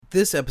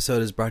This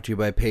episode is brought to you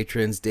by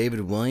patrons David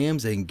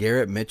Williams and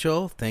Garrett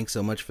Mitchell. Thanks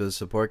so much for the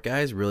support,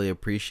 guys. Really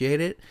appreciate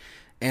it.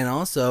 And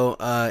also,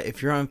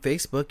 if you're on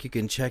Facebook, you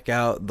can check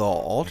out the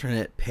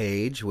alternate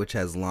page, which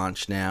has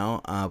launched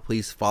now.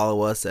 Please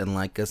follow us and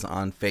like us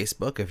on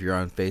Facebook if you're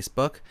on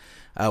Facebook.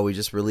 We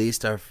just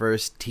released our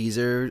first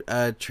teaser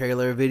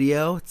trailer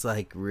video. It's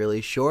like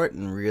really short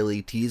and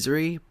really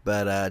teasery,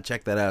 but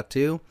check that out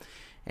too.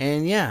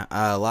 And yeah,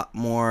 a lot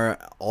more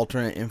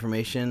alternate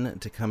information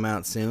to come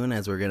out soon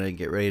as we're going to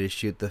get ready to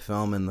shoot the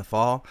film in the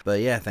fall. But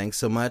yeah, thanks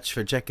so much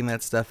for checking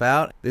that stuff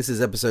out. This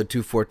is episode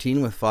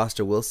 214 with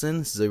Foster Wilson.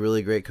 This is a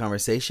really great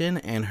conversation,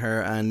 and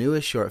her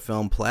newest short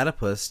film,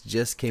 Platypus,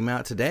 just came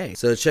out today.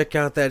 So check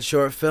out that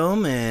short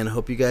film and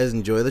hope you guys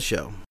enjoy the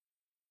show.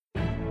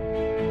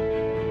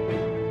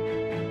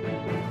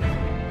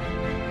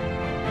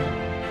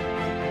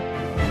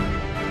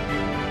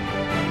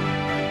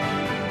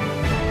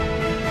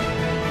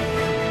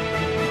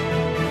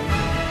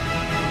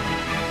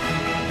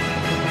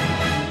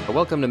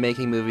 Welcome to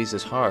Making Movies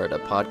is Hard, a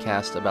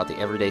podcast about the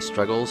everyday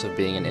struggles of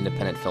being an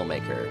independent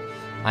filmmaker.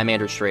 I'm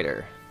Andrew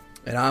Schrader.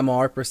 And I'm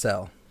Alrik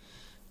Purcell.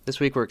 This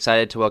week we're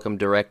excited to welcome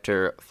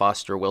director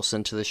Foster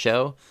Wilson to the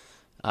show.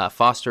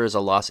 Foster is a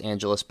Los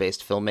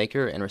Angeles-based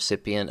filmmaker and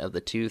recipient of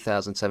the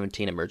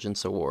 2017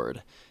 Emergence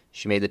Award.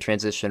 She made the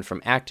transition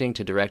from acting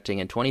to directing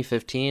in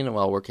 2015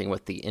 while working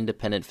with the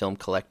independent film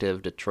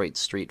collective Detroit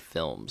Street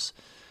Films.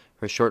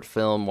 Her short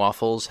film,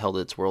 Waffles, held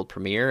its world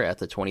premiere at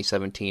the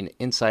 2017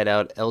 Inside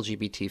Out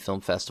LGBT Film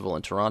Festival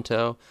in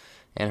Toronto,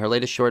 and her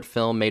latest short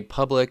film, Made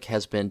Public,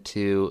 has been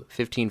to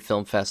 15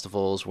 film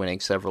festivals, winning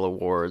several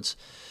awards,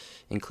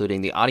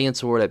 including the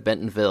Audience Award at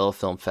Bentonville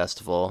Film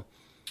Festival,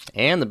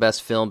 and the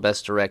Best Film,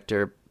 Best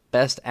Director,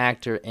 Best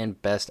Actor, and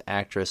Best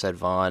Actress at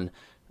Vaughan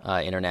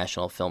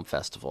International Film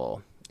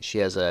Festival. She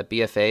has a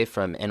BFA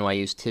from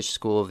NYU's Tisch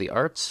School of the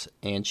Arts,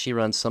 and she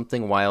runs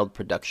Something Wild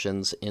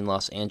Productions in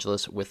Los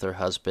Angeles with her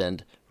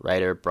husband,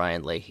 writer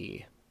Brian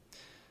Leahy.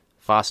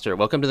 Foster,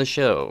 welcome to the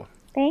show.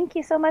 Thank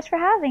you so much for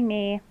having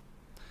me.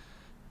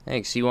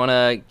 Thanks. You want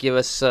to give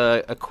us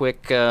a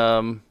quick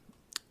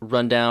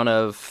rundown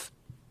of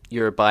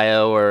your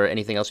bio or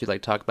anything else you'd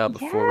like to talk about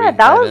before we dive in? Yeah,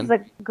 that was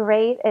a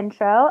great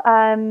intro.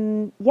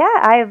 I've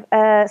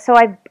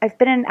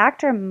been an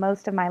actor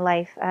most of my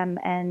life,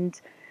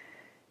 and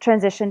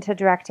transitioned to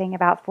directing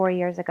about 4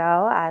 years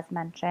ago, as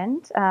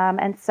mentioned.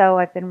 And so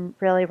I've been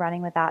really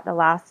running with that the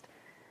last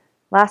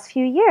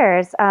few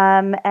years.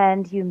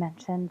 And you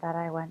mentioned that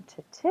I went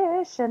to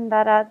Tisch, and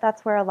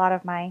that's where a lot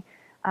of my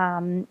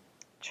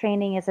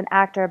training as an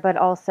actor, but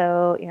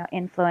also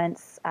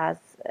influence as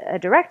a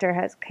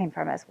director came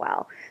from as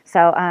well.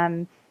 So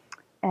now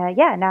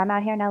I'm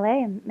out here in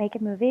LA and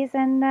making movies,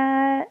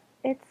 and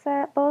it's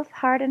both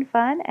hard and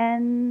fun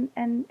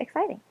and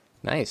exciting.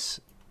 Nice.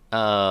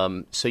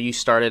 So you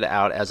started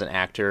out as an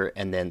actor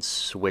and then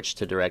switched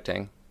to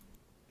directing?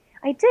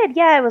 I did,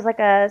 yeah. It was like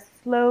a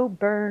slow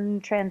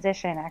burn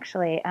transition,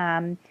 actually.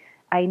 I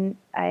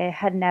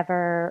had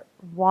never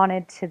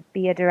wanted to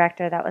be a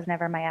director. That was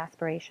never my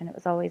aspiration. It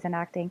was always in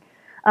acting.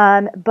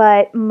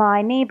 But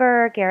my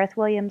neighbor, Gareth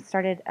Williams,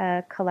 started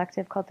a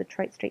collective called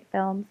Detroit Street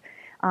Films.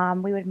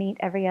 We would meet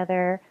every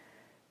other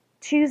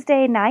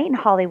Tuesday night in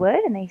Hollywood,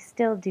 and they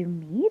still do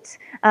meet,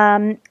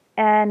 and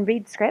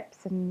read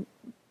scripts and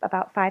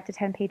about 5 to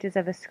 10 pages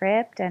of a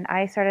script, and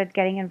I started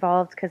getting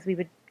involved because we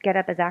would get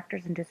up as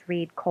actors and just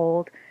read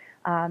cold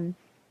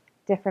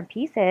different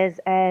pieces,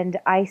 and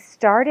I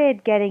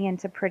started getting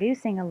into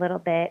producing a little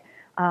bit,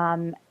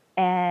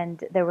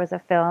 and there was a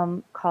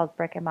film called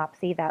Brick and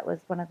Mopsy that was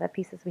one of the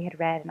pieces we had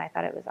read, and I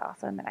thought it was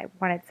awesome, and I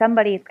wanted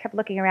somebody, kept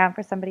looking around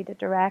for somebody to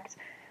direct.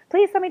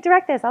 Please let me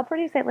direct this, I'll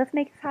produce it, let's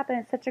make this happen,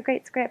 it's such a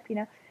great script,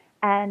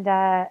 And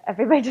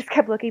everybody just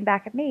kept looking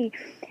back at me.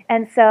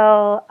 And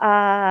so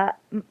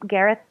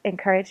Gareth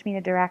encouraged me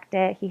to direct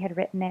it. He had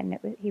written it,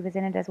 and he was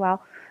in it as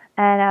well.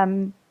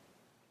 And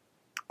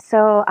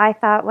so I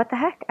thought, what the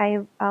heck?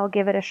 I'll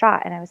give it a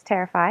shot. And I was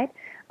terrified.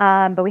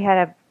 But we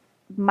had a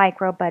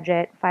micro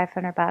budget,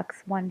 $500,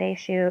 one-day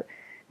shoot,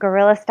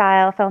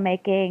 guerrilla-style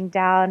filmmaking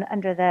down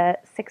under the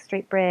 6th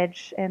Street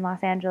Bridge in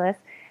Los Angeles.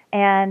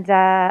 And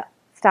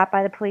stopped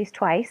by the police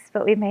twice,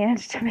 but we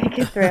managed to make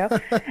it through.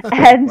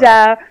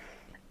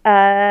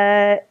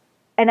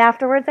 And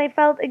afterwards, I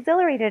felt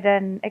exhilarated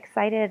and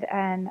excited,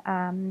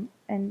 and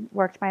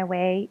worked my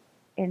way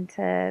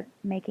into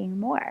making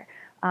more.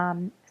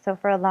 So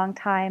for a long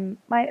time,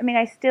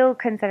 I still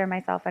consider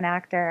myself an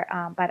actor,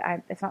 but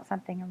it's not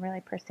something I'm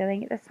really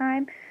pursuing at this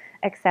time,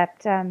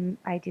 except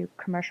I do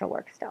commercial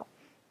work still.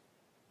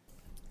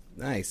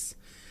 Nice.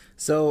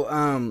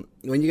 So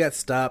when you got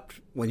stopped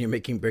when you're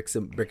making Brick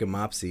and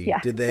Mopsy, yeah.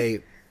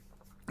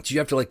 Did you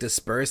have to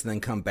disperse and then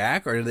come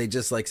back, or did they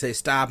just say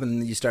stop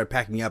and then you start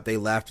packing up, they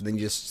left, and then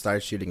you just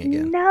started shooting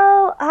again?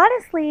 No,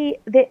 honestly,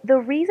 the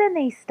reason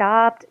they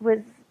stopped was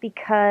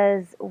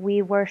because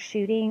we were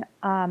shooting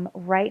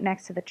right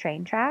next to the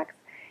train tracks,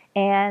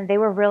 and they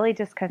were really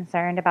just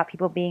concerned about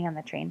people being on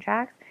the train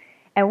tracks.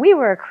 And we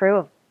were a crew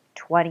of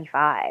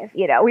 25,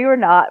 we were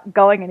not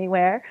going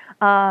anywhere.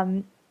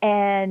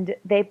 And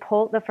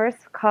the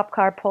first cop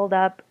car pulled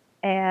up,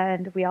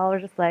 and we all were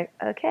just like,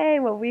 okay,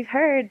 well, we've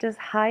heard, just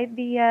hide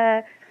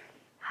the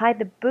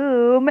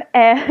boom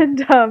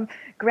and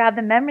grab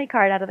the memory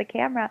card out of the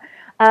camera.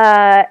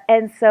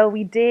 And so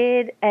we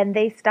did, and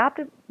they stopped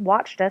and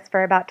watched us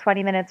for about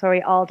 20 minutes where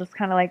we all just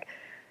kind of like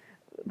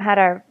had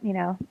our,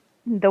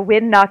 the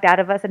wind knocked out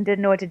of us and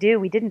didn't know what to do.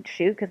 We didn't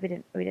shoot because we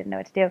didn't know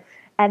what to do.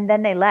 And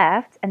then they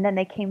left, and then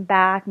they came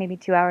back maybe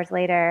 2 hours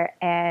later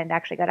and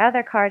actually got out of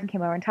their cars and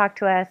came over and talked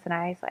to us. And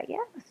I was like, yeah,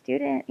 I'm a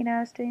student,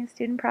 studying a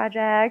student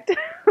project,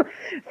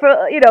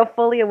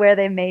 fully aware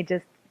they may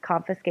just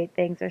confiscate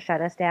things or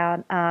shut us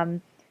down.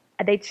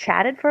 They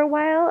chatted for a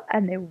while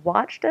and they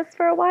watched us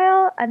for a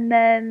while and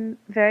then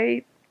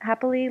very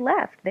happily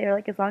left. They were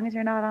like, as long as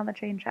you're not on the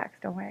train tracks,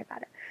 don't worry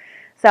about it.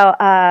 So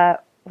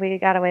we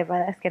got away by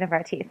the skin of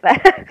our teeth, but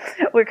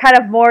we're kind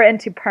of more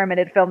into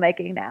permitted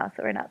filmmaking now,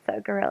 so we're not so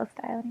guerrilla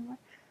style anymore.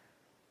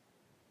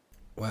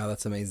 Wow,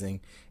 that's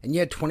amazing. And you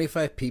had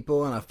 25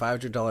 people on a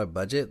 $500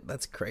 budget?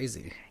 That's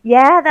crazy.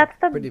 Yeah, that's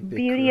the crew.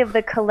 beauty of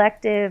the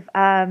collective.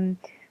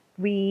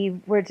 We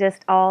were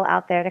just all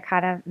out there to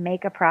kind of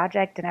make a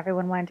project, and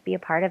everyone wanted to be a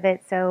part of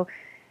it. So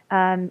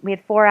we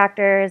had 4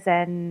 actors,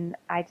 and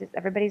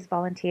everybody's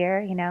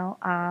volunteer,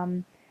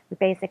 we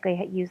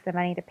basically used the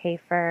money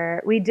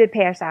to we did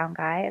pay our sound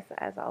guy,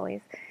 as always,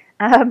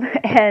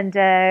 and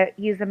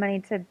used the money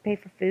to pay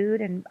for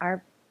food, and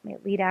our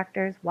lead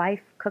actor's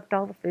wife cooked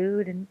all the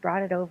food and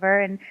brought it over,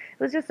 and it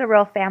was just a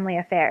real family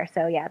affair.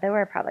 So yeah, there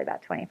were probably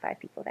about 25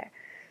 people there.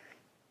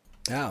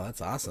 Oh,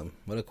 that's awesome.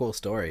 What a cool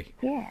story.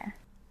 Yeah.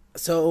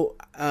 So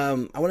I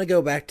want to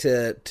go back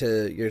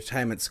to your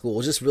time at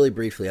school, just really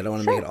briefly. I don't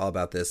want to make it all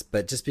about this,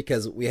 but just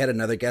because we had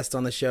another guest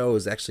on the show who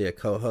was actually a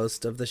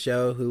co-host of the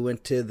show who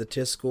went to the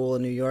TIS school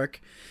in New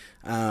York,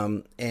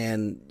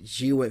 and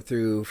she went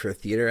through for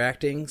theater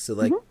acting. So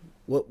like,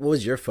 what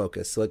was your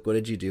focus? So, like, what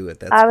did you do at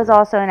that school? I was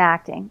also in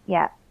acting,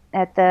 yeah,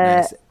 at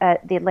the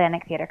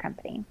Atlantic Theater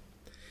Company.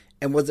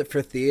 And was it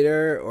for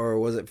theater or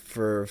was it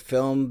for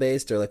film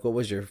based, or like what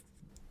was your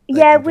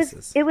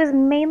emphasis? It was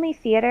mainly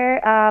theater.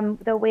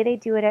 The way they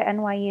do it at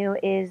NYU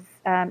is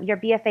your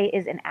BFA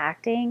is in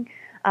acting,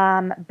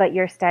 but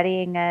you're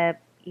studying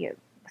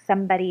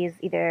somebody's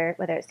either,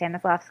 whether it's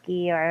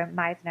Stanislavski or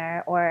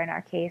Meisner, or in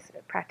our case,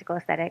 practical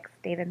aesthetics,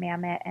 David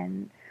Mamet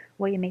and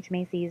William H.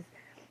 Macy's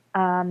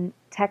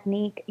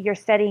technique. You're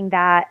studying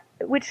that,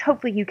 which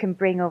hopefully you can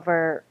bring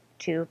over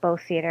to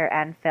both theater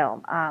and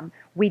film.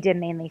 We did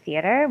mainly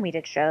theater, and we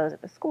did shows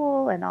at the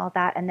school and all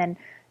that. And then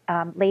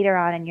later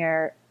on in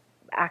your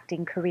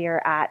acting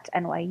career at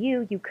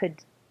NYU, you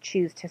could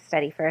choose to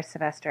study for a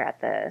semester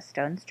at the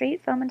Stone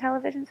Street Film and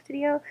Television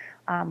Studio,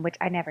 which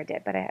I never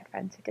did, but I had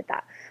friends who did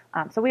that.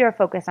 So we were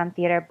focused on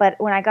theater. But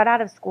when I got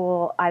out of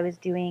school, I was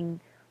doing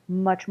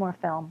much more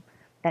film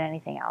than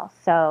anything else.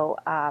 So,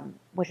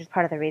 which is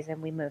part of the reason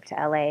we moved to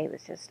LA. It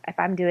was just, if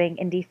I'm doing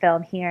indie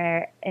film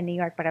here in New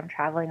York, but I'm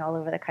traveling all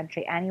over the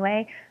country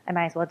anyway, I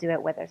might as well do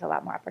it where there's a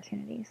lot more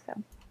opportunities. So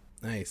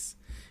nice.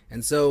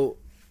 And so,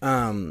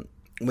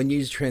 when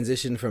you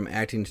transitioned from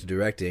acting to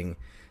directing,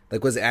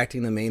 like, was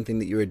acting the main thing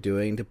that you were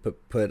doing to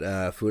put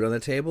food on the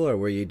table, or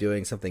were you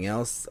doing something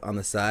else on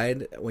the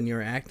side when you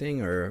were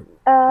acting, or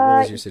what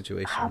was your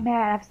situation? Oh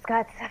man,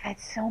 I've had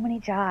so many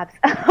jobs.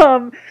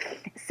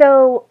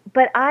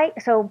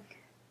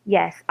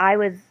 Yes, I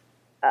was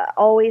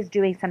always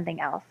doing something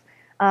else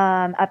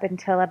up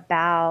until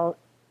about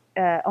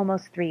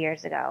almost 3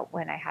 years ago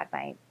when I had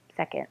my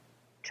second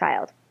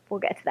child.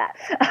 We'll get to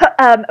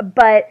that.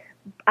 But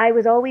I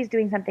was always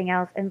doing something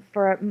else, and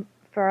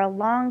for a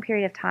long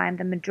period of time,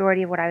 the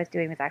majority of what I was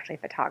doing was actually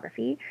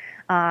photography.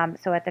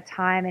 So at the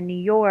time in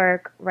New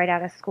York, right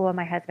out of school,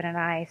 my husband and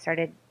I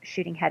started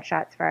shooting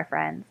headshots for our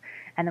friends,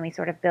 and then we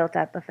sort of built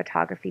up a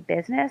photography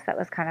business that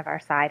was kind of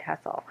our side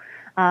hustle.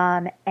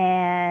 But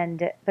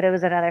it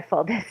was another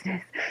full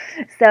business.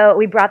 So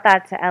we brought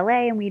that to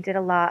LA, and we did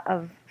a lot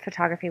of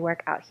photography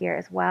work out here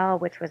as well,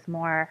 which was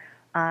more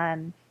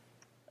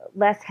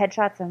less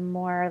headshots and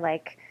more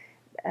like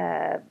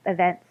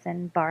events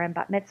and bar and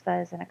bat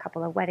mitzvahs and a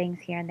couple of weddings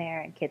here and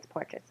there and kids'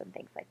 portraits and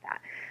things like that.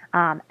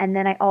 And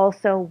then I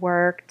also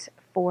worked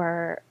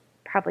for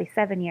probably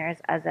 7 years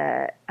as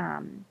at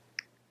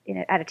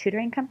a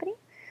tutoring company.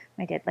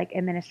 I did like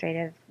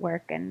administrative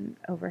work and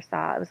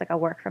oversaw. It was like a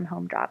work from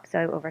home job, so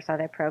I oversaw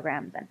their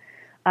programs,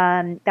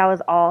 and that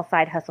was all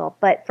side hustle.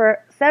 But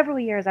for several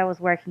years, I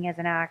was working as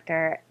an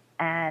actor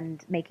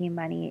and making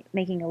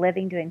a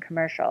living doing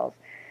commercials.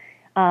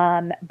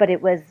 But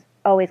it was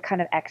always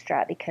kind of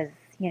extra because,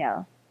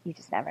 you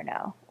just never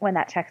know when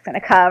that check's going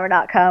to come or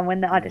not come, when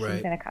the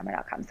audition's going to come or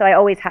not come. So I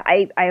always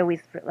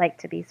like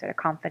to be sort of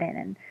confident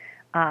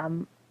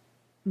in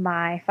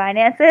my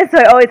finances. So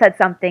I always had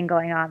something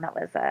going on that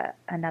was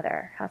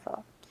another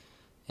hustle.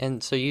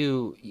 And so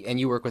you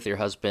work with your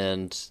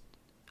husband.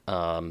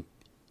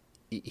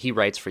 He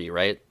writes for you,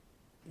 right?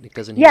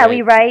 Doesn't he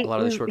we write. A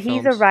lot of the short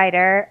He's films? A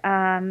writer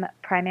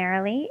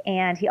primarily,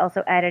 and he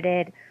also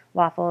edited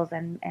Waffles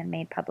and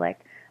Made Public.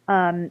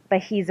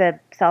 But he's a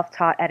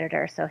self-taught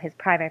editor, so his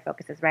primary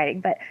focus is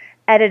writing. But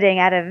editing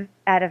out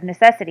of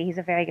necessity, he's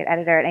a very good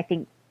editor, and I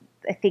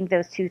think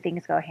those two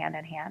things go hand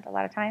in hand a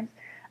lot of times.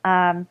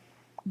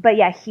 But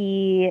yeah,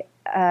 he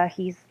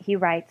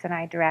writes and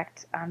I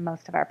direct on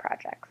most of our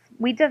projects.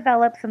 We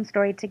develop some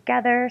story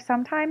together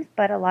sometimes,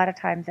 but a lot of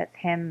times it's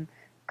him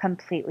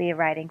completely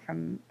writing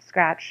from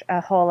scratch a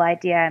whole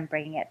idea and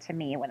bringing it to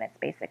me when it's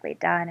basically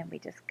done, and we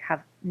just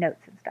have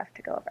notes and stuff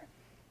to go over.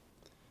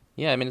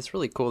 Yeah, I mean, it's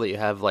really cool that you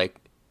have like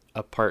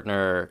a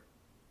partner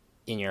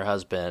in your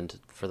husband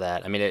for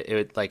that. I mean,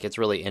 it's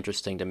really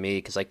interesting to me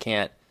because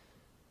I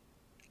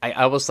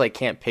almost like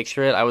can't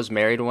picture it. I was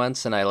married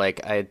once, and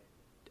I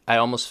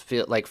almost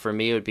feel like for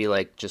me it would be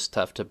like just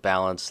tough to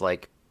balance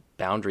like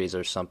boundaries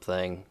or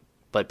something.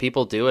 But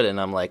people do it, and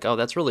I'm like, oh,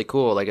 that's really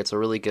cool. Like it's a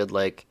really good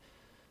like,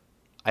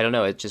 I don't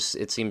know. It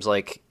seems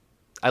like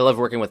I love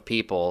working with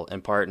people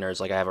and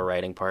partners. Like I have a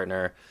writing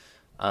partner.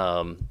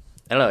 I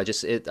don't know.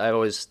 I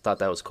always thought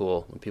that was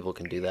cool when people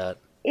can do that.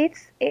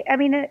 I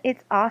mean,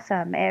 it's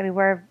awesome. I mean,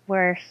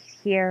 we're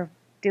here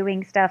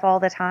doing stuff all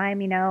the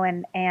time,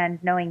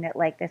 and knowing that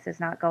like this is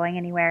not going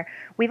anywhere.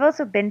 We've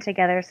also been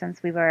together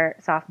since we were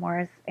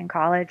sophomores in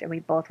college, and we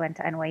both went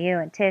to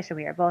NYU, and Tish, and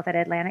we were both at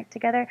Atlantic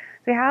together.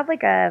 So we have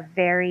like a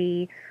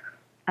very,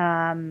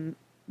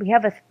 we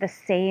have the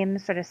same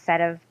sort of set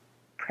of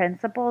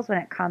principles when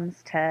it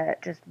comes to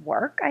just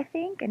work, I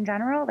think, in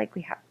general. Like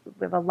we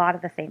have a lot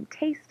of the same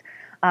taste,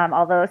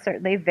 although it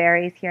certainly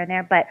varies here and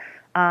there, but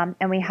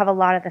and we have a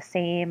lot of the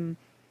same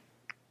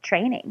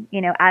training,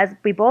 as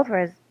we both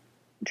were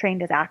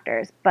trained as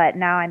actors, but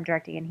now I'm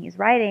directing and he's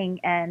writing,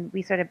 and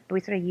we sort of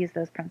use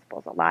those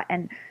principles a lot,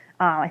 and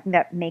I think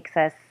that makes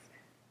us,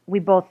 we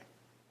both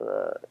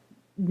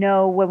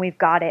know when we've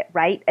got it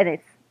right, and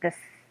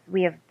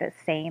we have the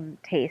same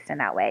taste in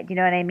that way. Do you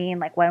know what I mean?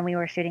 Like when we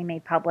were shooting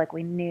Made Public,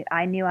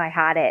 I knew I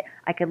had it.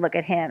 I could look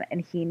at him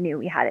and he knew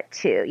we had it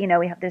too.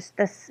 We have this,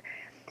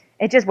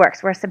 it just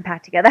works. We're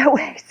simpatico that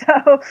way.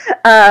 So,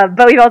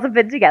 but we've also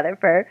been together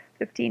for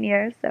 15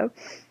 years. So,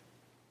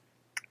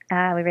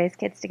 we raised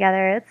kids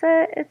together.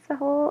 It's a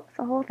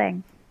whole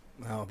thing.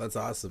 Wow, that's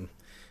awesome.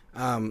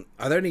 Are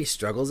there any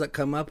struggles that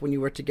come up when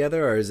you work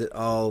together, or is it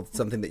all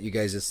something that you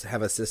guys just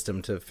have a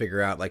system to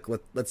figure out? Like,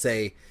 let's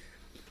say,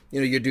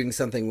 you're doing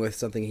something with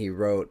something he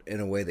wrote in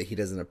a way that he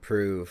doesn't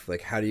approve.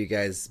 Like, how do you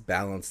guys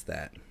balance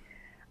that?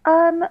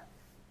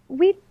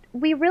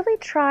 We really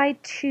try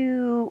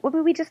to.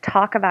 We just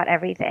talk about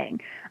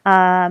everything.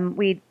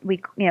 We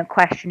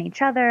question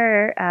each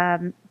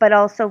other, but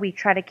also we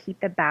try to keep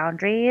the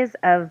boundaries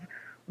of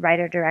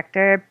writer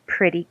director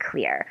pretty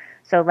clear.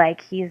 So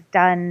like he's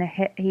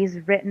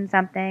written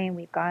something,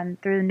 we've gone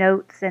through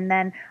notes, and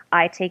then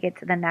I take it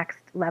to the next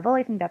level.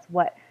 I think that's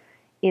what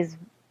is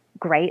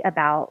great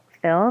about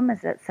film,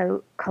 is it's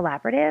so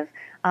collaborative,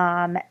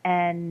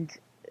 and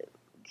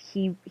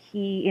he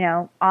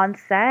on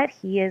set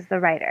he is the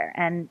writer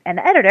and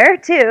the editor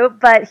too,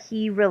 but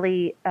he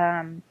really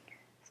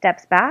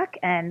steps back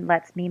and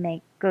lets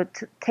me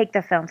take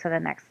the film to the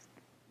next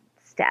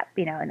step,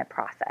 in the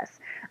process.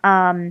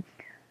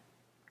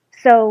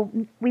 So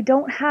we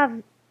don't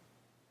have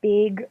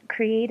big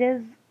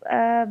creative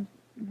I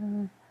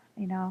don't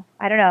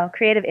know,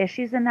 creative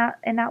issues in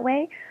that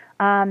way.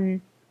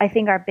 I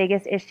think our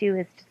biggest issue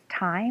is just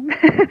time,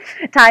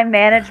 time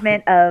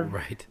management of,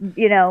 right.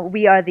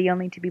 We are the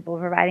only two people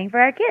providing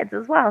for our kids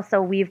as well.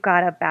 So we've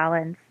got to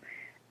balance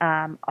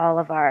all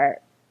of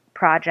our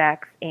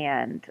projects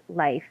and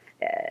life,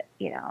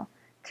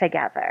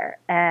 together.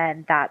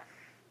 And that's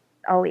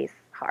always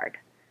hard,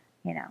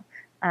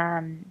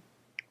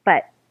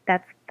 but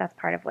that's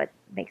part of what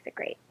makes it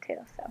great too.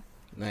 So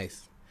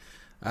nice.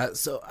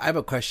 So I have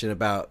a question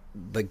about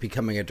like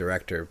becoming a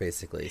director,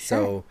 basically. Sure.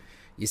 So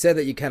you said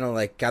that you kind of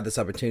like got this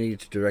opportunity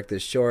to direct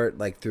this short,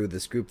 like through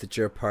this group that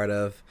you're a part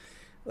of.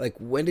 Like,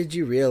 when did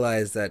you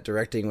realize that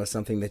directing was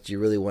something that you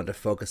really wanted to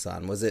focus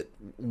on? Was it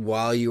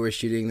while you were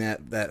shooting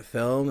that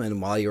film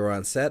and while you were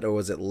on set, or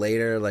was it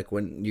later, like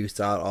when you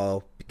saw it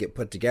all get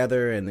put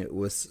together and it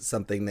was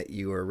something that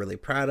you were really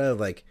proud of?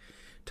 Like,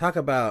 talk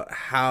about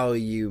how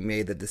you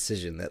made the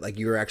decision that like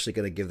you were actually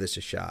going to give this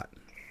a shot.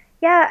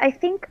 Yeah, I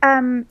think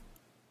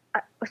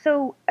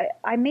so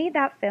I made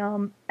that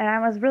film and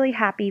I was really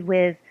happy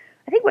with,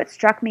 I think what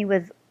struck me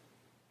was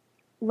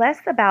less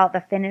about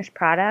the finished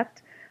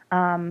product,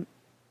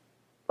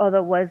 although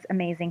it was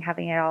amazing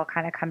having it all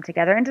kind of come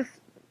together, and just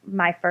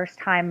my first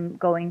time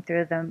going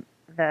through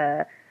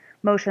the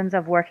motions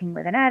of working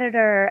with an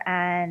editor,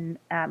 and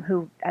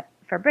who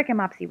for Brick and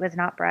Mopsy was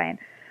not Brian,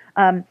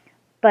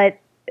 but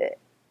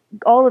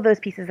all of those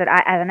pieces that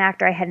I, as an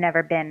actor, I had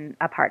never been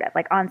a part of.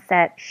 Like on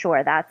set,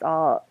 sure, that's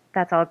all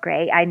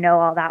great. I know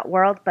all that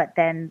world, but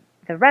then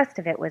the rest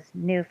of it was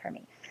new for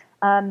me.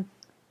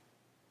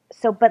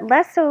 But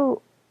less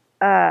so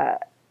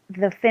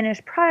the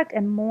finished product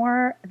and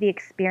more the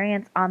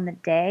experience on the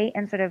day,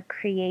 and sort of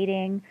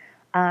creating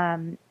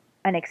an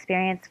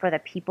experience for the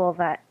people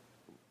that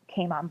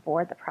came on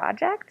board the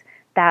project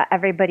that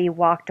everybody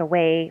walked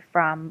away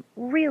from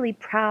really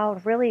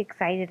proud, really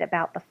excited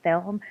about the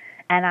film.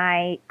 And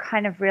I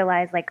kind of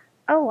realized like,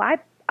 oh,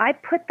 I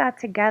put that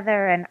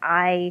together, and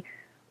I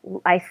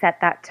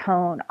set that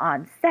tone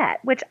on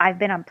set, which I've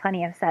been on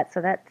plenty of sets,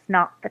 so that's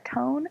not the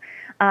tone.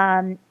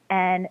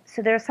 And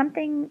so there's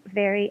something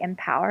very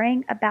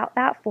empowering about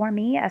that for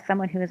me as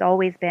someone who has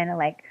always been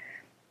like,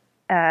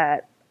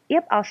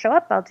 yep, I'll show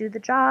up, I'll do the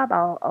job,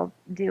 I'll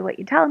do what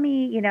you tell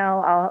me, you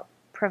know, I'll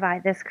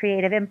provide this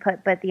creative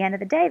input, but at the end of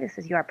the day, this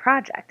is your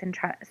project, and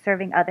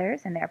serving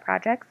others in their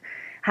projects,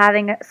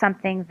 having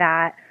something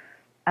that,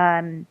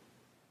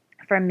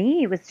 for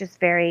me, was just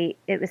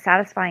it was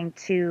satisfying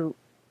to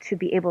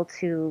be able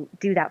to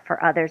do that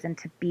for others and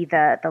to be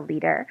the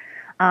leader.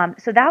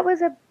 So that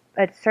was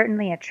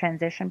certainly a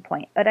transition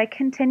point. But I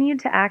continued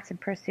to act and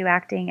pursue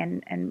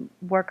acting and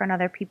work on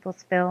other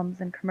people's films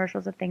and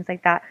commercials and things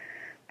like that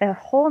the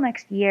whole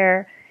next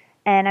year.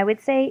 And I would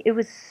say it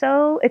was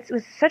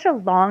such a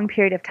long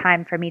period of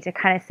time for me to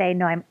kind of say,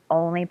 no, I'm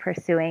only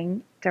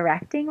pursuing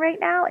directing right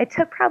now. It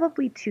took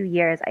probably 2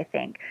 years, I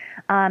think,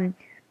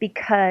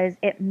 because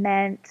it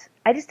meant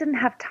I just didn't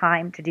have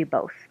time to do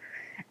both.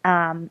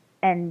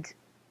 And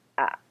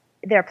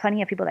there are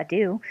plenty of people that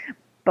do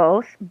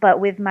both, but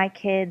with my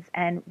kids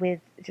and with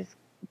just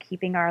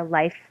keeping our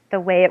life the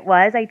way it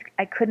was,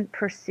 I couldn't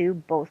pursue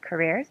both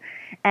careers.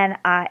 And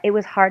it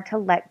was hard to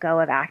let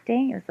go of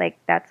acting. It was like,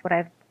 that's what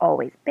I've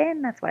always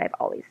been. That's what I've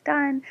always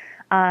done.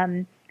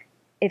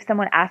 If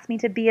someone asked me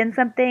to be in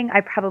something,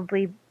 I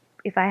probably,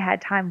 if I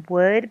had time,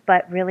 would,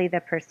 but really the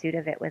pursuit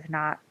of it was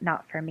not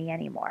for me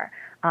anymore.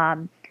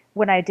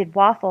 When I did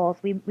Waffles,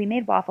 we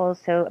made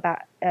Waffles, so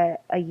about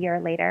a year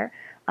later,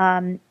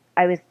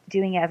 I was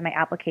doing it as my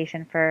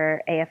application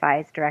for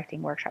AFI's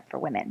directing workshop for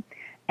women.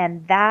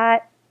 And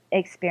that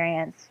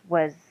experience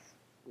was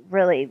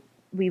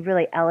we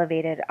really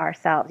elevated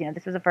ourselves. You know,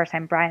 this was the first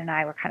time Brian and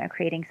I were kind of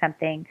creating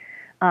something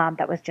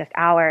that was just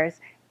ours.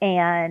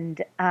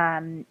 And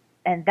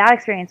that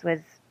experience was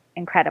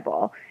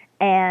incredible.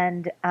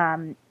 And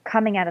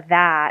coming out of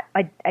that,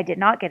 I did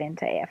not get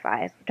into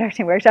AFI's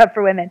directing workshop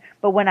for women.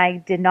 But when I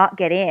did not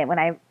get in, when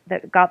I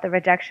got the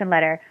rejection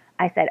letter,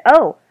 I said,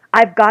 oh,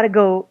 I've got to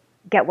go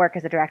get work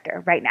as a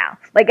director right now.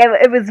 Like,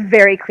 it was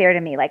very clear to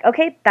me, like,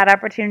 okay, that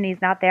opportunity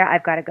is not there.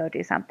 I've got to go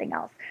do something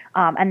else.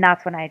 And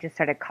that's when I just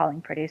started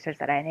calling producers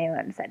that I knew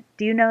and said,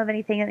 do you know of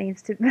anything that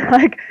needs to,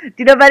 like, do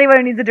you know of anyone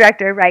who needs a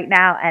director right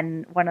now?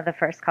 And one of the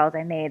first calls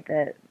I made,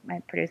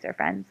 my producer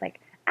friends, like,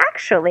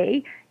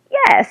 actually,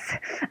 yes.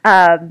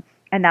 And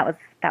that was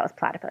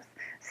Platypus.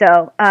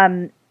 So,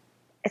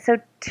 so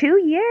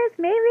 2 years,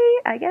 maybe,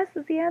 I guess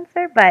is the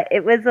answer, but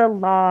it was a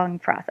long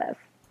process.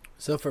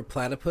 So for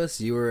Platypus,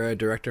 you were a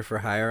director for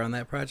hire on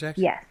that project?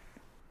 Yes.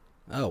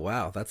 Oh,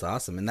 wow. That's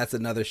awesome. And that's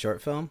another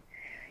short film?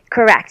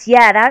 Correct.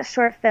 Yeah, that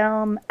short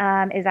film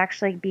is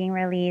actually being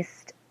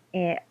released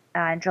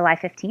on July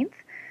 15th.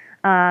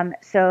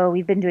 So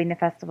we've been doing the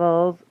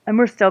festivals, and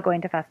we're still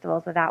going to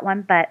festivals with that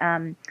one. But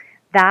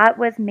that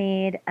was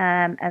made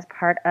as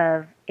part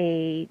of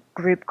a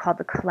group called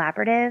The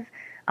Collaborative,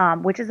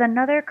 which is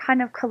another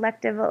kind of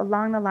collective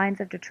along the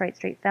lines of Detroit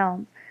Street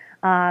Films.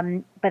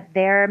 But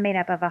they're made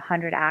up of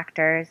 100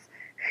 actors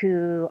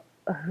who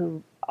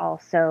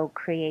also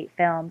create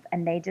films,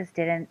 and they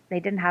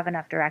didn't have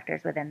enough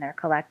directors within their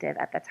collective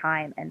at the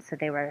time, and so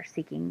they were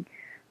seeking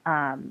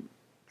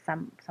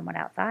someone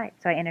outside.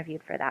 So I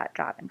interviewed for that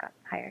job and got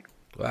hired.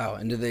 Wow.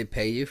 And did they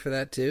pay you for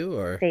that too,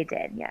 or? They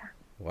did, yeah.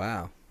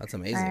 Wow, that's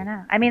amazing. I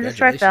know. I mean, the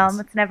short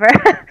film, it's never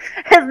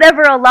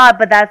a lot,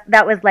 but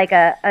that was like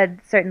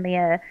certainly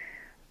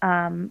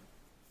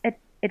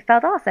it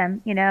felt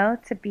awesome, you know,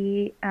 to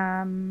be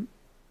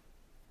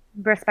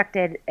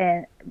respected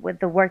with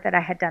the work that I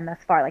had done thus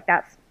far. Like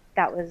that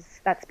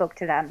spoke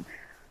to them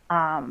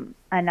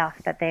enough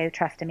that they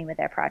trusted me with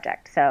their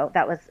project. So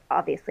that was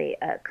obviously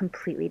a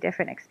completely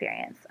different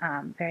experience,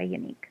 very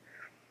unique.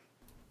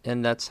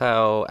 And that's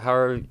how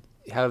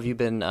have you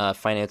been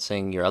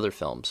financing your other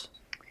films?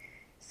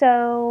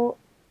 So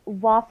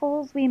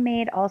Waffles we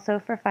made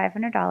also for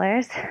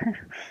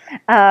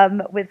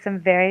 $500 with some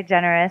very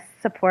generous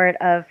support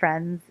of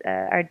friends.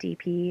 Our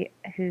DP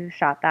who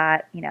shot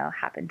that, you know,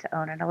 happened to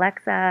own an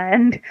Alexa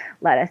and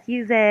let us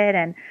use it.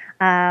 And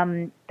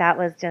that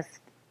was just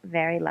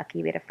very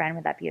lucky. We had a friend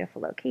with that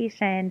beautiful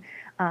location.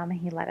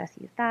 He let us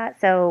use that.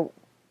 So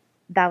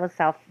that was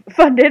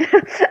self-funded.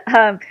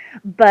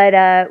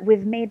 But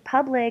with Made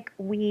Public,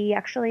 we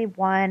actually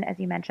won, as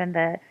you mentioned,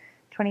 the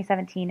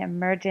 2017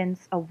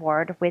 Emergence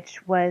Award,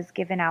 which was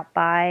given out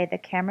by the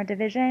camera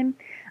division.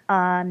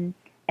 And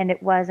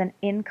it was an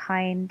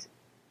in-kind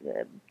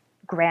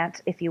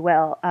grant, if you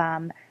will,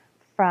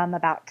 from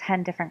about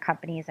 10 different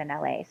companies in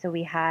LA. So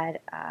we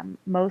had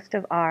most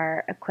of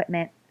our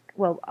equipment,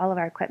 well, all of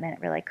our equipment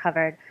really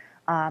covered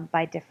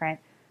by different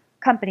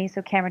companies.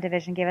 So camera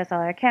division gave us all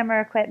our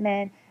camera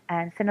equipment,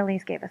 and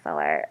Cinelise gave us all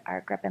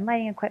our grip and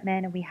lighting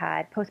equipment, and we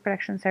had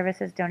post-production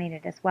services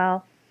donated as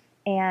well.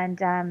 And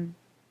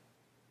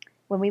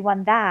when we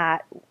won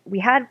that, we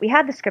had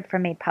the script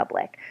from Made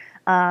Public,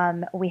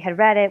 We had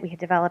read it, we had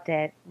developed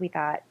it. We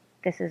thought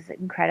this is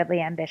incredibly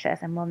ambitious,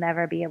 and we'll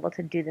never be able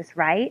to do this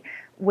right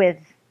with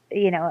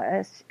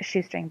a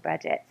shoestring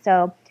budget.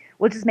 So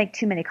we'll just make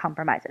too many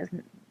compromises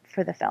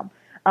for the film.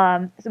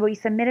 So we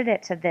submitted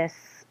it to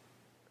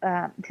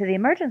to the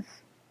Emergence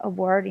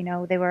Award.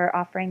 They were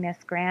offering this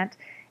grant,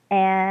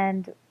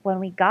 and when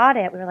we got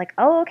it, we were like,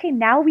 oh, okay,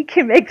 now we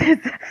can make this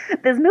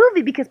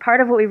movie, because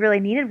part of what we really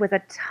needed was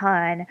a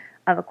ton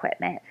of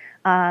equipment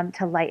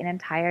to light an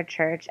entire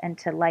church and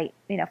to light,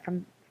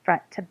 from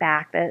front to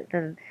back.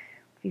 If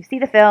you see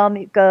the film,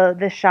 we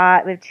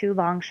have 2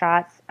 long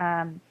shots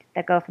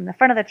that go from the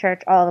front of the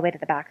church all the way to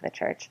the back of the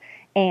church,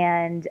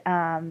 and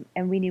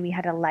we knew we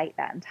had to light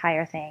that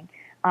entire thing.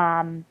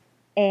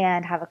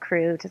 And have a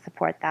crew to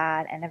support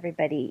that, and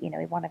everybody,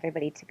 we want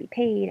everybody to be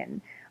paid.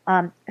 And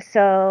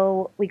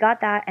so we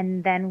got that,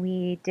 and then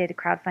we did a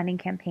crowdfunding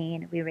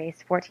campaign. We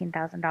raised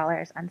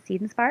 $14,000 on Seed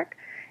and Spark,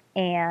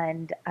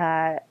 and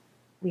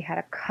we had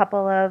a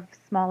couple of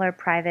smaller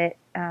private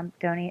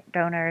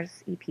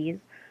donors, EPs,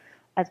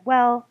 as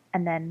well,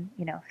 and then,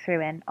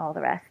 threw in all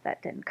the rest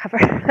that didn't cover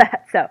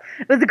that. So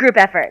it was a group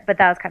effort, but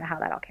that was kind of how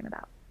that all came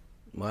about.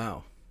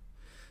 Wow.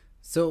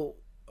 So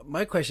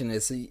my question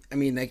is, I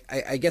mean,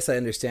 I guess I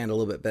understand a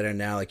little bit better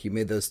now. Like, you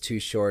made those 2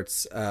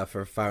 shorts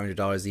for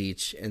 $500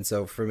 each, and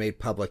so for Made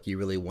Public, you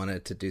really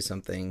wanted to do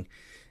something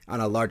on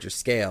a larger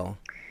scale.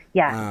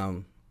 Yeah.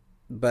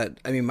 But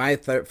I mean, my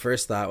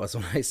first thought was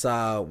when I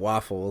saw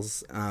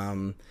Waffles,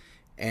 and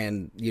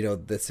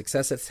the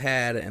success it's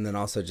had, and then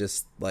also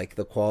just like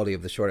the quality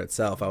of the short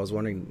itself. I was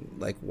wondering,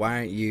 like, why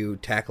aren't you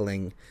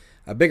tackling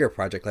a bigger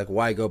project? Like,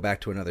 why go back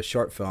to another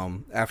short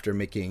film after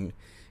making,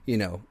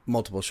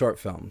 multiple short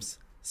films?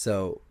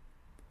 So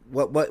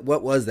what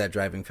was that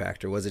driving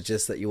factor? Was it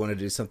just that you want to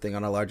do something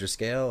on a larger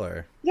scale,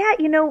 or? Yeah,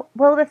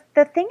 well,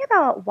 the thing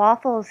about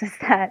Waffles is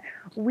that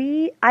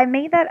I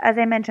made that, as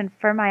I mentioned,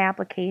 for my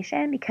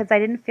application, because I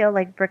didn't feel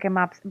like Brick and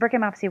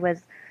Mopsy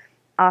was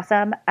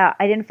awesome.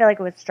 I didn't feel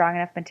like it was strong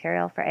enough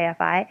material for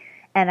AFI,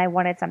 and I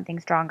wanted something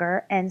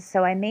stronger. And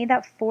so I made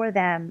that for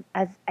them,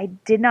 as I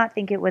did not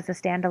think it was a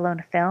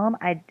standalone film.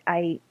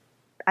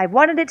 I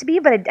wanted it to be,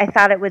 but I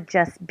thought it would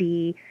just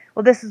be,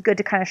 well, this is good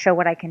to kind of show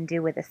what I can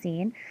do with a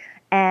scene.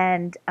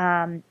 And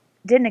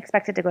didn't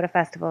expect it to go to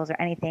festivals or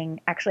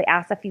anything. Actually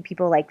asked a few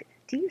people, like,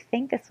 do you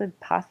think this would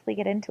possibly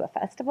get into a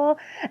festival?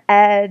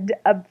 And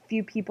a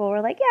few people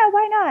were like, yeah,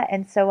 why not?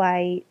 And so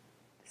I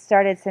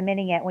started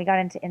submitting it. When we got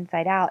into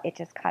Inside Out, it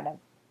just kind of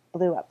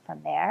blew up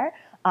from there.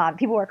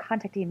 People were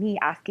contacting me,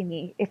 asking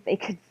me if they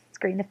could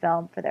screen the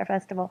film for their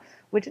festival,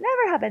 which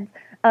never happens.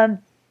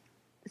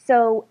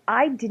 So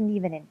I didn't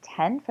even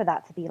intend for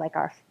that to be like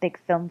our big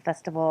film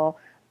festival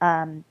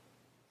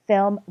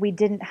film. We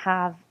didn't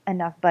have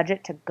enough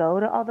budget to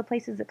go to all the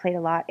places. It played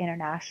a lot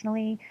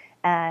internationally,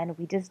 and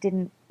we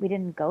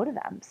didn't go to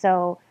them.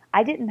 So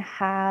I didn't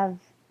have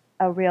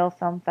a real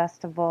film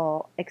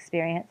festival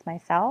experience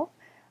myself,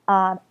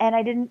 and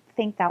I didn't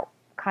think that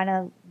kind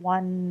of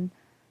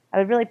I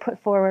would really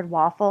put forward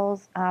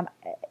Waffles,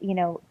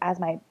 as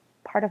my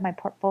part of my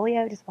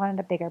portfolio. Just wanted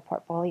a bigger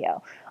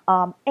portfolio,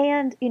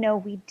 and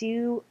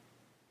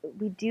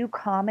we do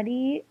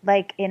comedy,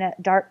 like in a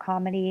dark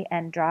comedy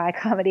and dry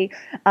comedy,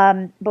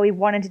 but we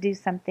wanted to do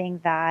something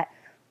that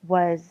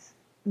was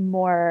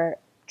more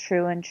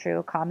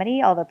true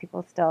comedy, although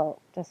people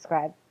still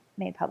describe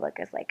Made Public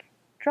as like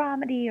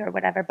dramedy or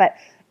whatever. But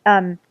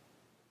and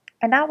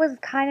that was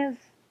kind of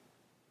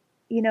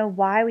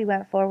why we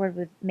went forward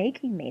with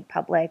making Made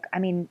Public. I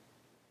mean,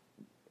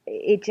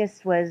 it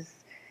just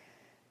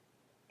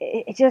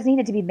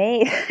needed to be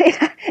made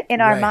in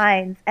our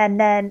minds. And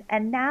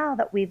now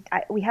that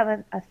we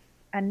have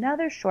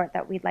another short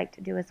that we'd like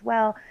to do as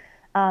well,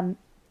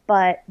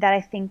 but that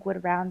I think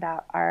would round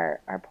out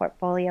our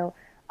portfolio.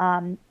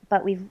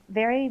 But we've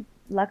very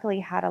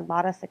luckily had a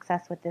lot of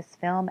success with this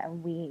film,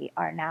 and we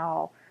are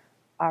now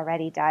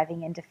already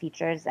diving into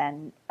features,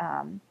 and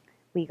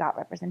we got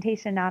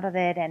representation out of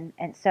it.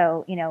 And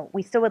so,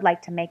 we still would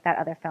like to make that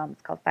other film.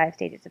 It's called 5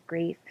 Stages of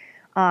Grief.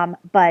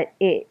 But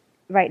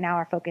right now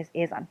our focus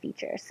is on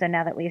features. So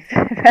now that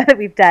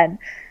we've done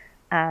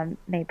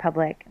Made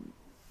Public,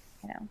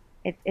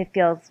 it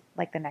feels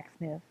like the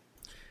next move.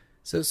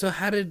 So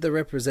how did the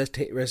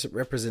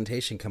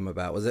representation come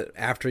about? Was it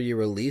after you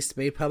released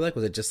Made Public?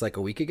 Was it just like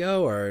a week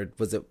ago, or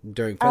was it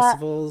during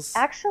festivals?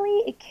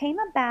 Actually, it came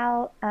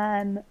about.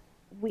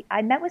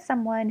 I met with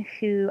someone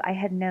who I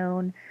had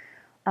known.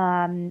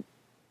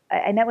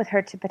 I met with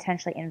her to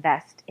potentially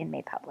invest in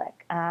Made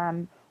Public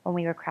when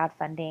we were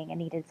crowdfunding and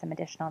needed some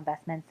additional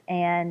investments.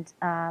 And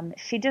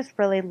she just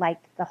really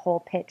liked the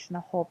whole pitch and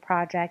the whole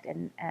project.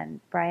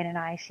 And Brian and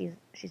I,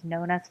 she's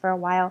known us for a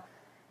while.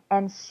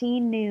 And she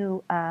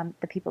knew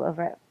the people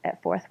over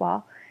at Fourth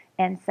Wall,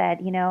 and said,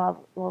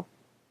 well,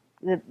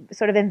 the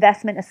sort of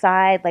investment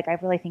aside, like, I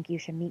really think you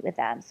should meet with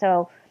them.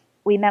 So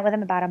we met with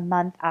them about a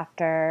month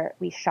after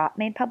we shot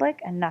Made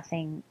Public, and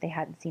they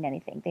hadn't seen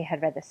anything. They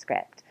had read the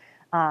script,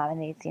 and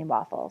they'd seen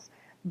Waffles.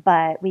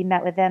 But we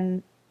met with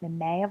them in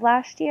May of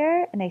last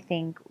year, and I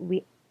think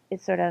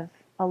it sort of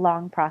a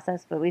long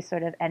process, but we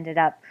sort of ended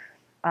up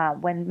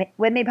when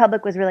Made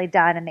Public was really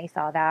done and they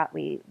saw that,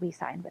 we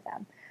signed with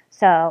them.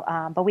 So,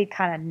 but we'd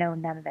kind of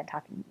known them and been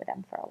talking with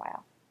them for a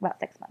while, about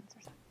 6 months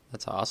or so.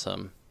 That's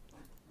awesome.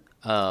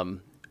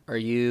 Are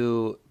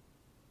you,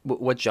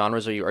 what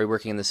genres are you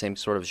working in the same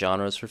sort of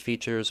genres for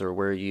features, or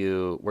where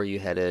you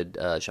headed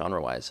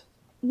genre-wise?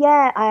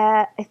 Yeah,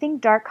 I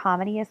think dark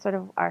comedy is sort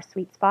of our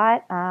sweet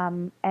spot.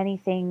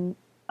 Anything,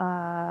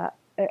 or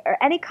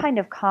any kind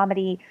of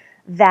comedy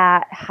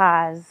that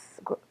has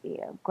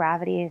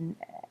gravity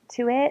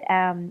to it.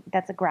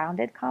 That's a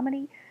grounded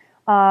comedy.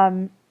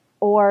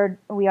 Or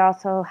we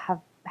also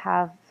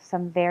have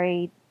some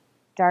very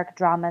dark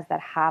dramas that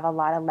have a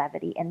lot of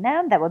levity in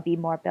them that would be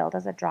more billed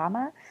as a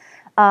drama.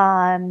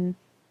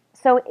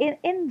 So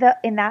in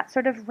that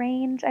sort of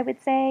range, I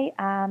would say.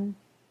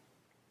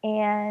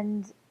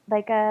 And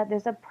like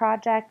there's a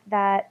project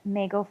that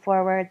may go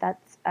forward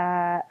that's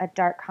a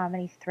dark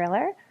comedy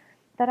thriller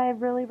that I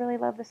really, really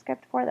love the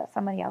script for, that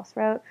somebody else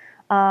wrote.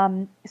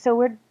 So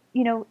we're,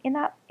 in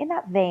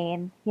that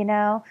vein,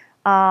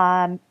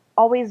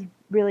 always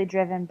really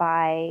driven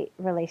by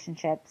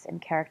relationships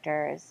and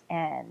characters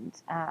and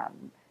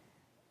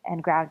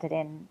grounded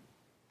in,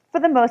 for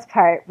the most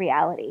part,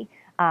 reality.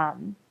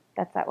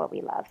 That's not what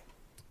we love.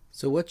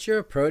 So what's your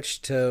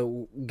approach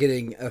to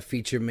getting a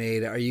feature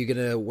made? Are you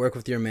going to work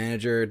with your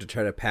manager to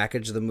try to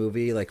package the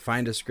movie, like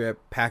find a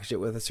script, package it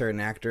with a certain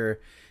actor,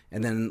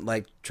 and then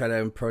like try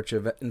to approach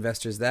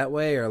investors that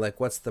way? Or like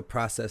what's the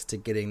process to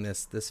getting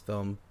this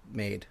film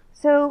made?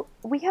 So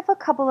we have a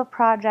couple of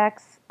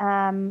projects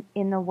in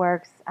the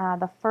works.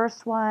 The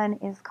first one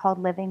is called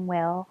Living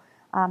Will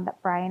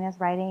that Brian is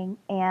writing.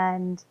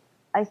 And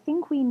I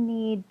think we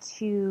need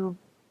to...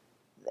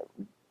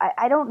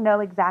 I don't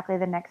know exactly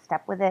the next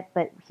step with it,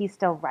 but he's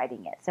still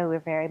writing it. So we're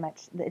very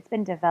much, it's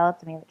been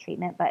developed and we have a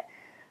treatment, but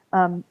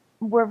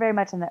we're very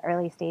much in the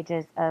early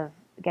stages of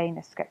getting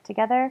the script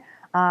together.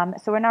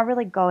 So we're not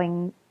really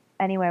going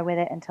anywhere with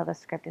it until the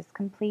script is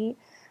complete.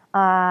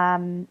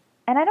 And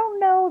I don't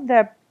know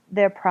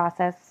their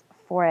process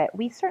for it.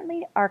 We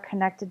certainly are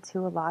connected to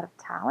a lot of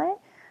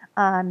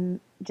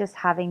talent, just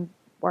having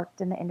worked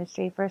in the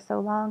industry for so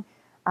long.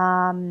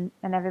 And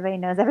everybody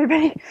knows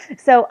everybody.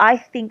 So I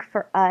think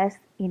for us,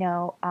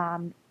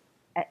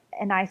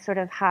 and I sort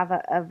of have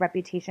a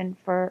reputation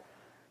for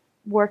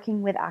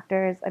working with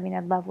actors. I mean,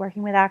 I love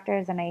working with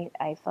actors, and I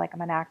feel like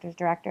I'm an actor's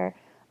director.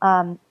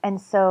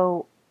 And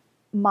so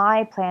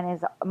my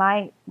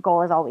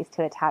goal is always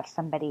to attach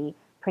somebody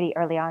pretty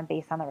early on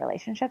based on the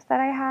relationships that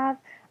I have,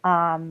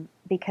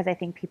 because I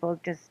think people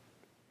just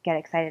get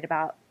excited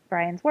about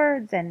Brian's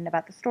words and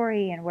about the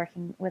story and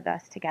working with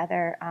us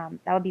together.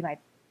 That would be my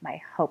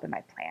hope and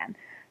my plan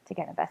to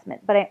get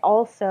investment. But I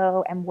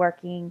also am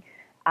working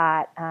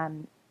at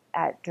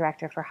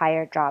director for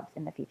hire jobs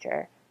in the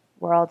feature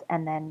world,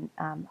 and then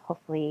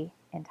hopefully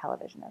in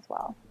television as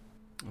well.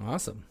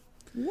 Awesome.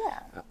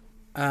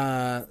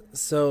 Yeah.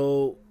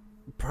 So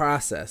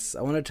process.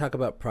 I want to talk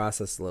about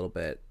process a little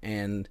bit.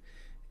 And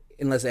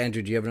unless,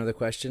 Andrew, do you have another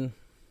question?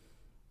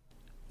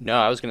 No,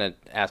 I was going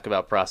to ask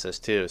about process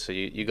too. So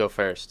you go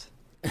first.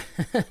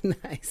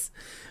 Nice.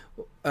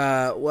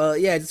 Well,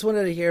 yeah, I just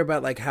wanted to hear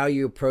about like how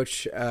you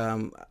approach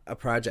a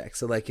project.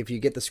 So like if you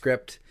get the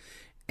script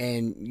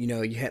and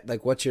you had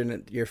like, what's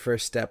your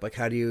first step? Like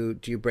how do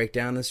you break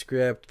down the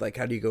script? Like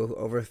how do you go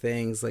over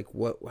things? Like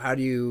how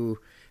do you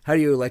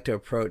like to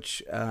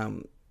approach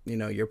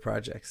your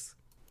projects?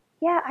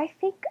 Yeah, I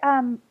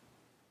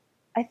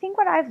think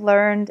what I've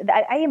learned,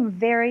 I am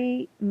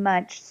very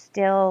much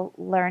still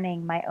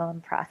learning my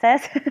own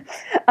process.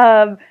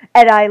 And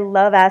I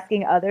love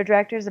asking other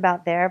directors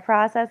about their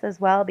process as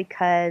well,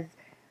 because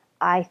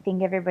I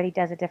think everybody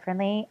does it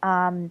differently.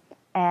 And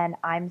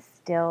I'm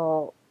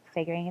still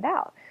figuring it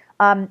out.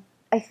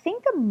 I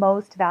think the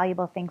most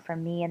valuable thing for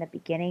me in the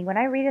beginning, when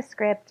I read a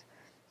script,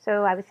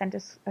 so I was sent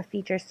a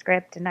feature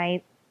script,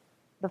 and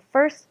the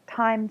first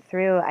time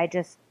through, I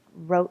just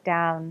wrote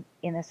down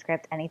in the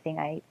script anything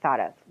I thought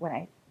of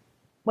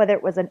whether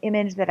it was an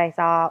image that I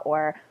saw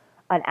or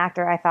an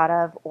actor I thought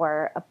of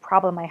or a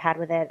problem I had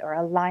with it or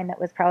a line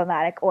that was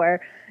problematic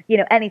or,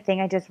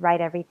 anything. I just write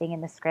everything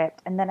in the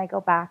script, and then I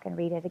go back and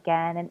read it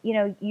again.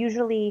 And,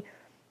 usually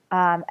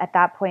at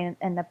that point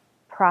in the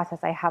process,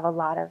 I have a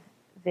lot of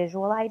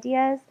visual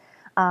ideas.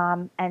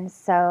 And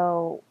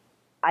so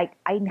I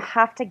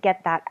have to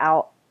get that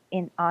out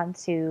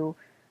onto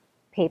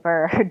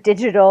paper or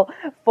digital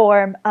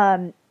form,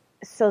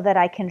 so that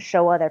I can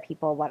show other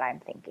people what I'm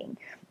thinking.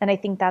 And I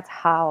think that's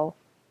how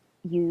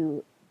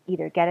you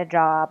either get a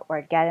job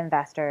or get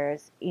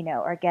investors,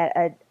 or get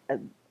a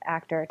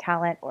actor,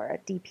 talent, or a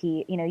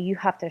DP. You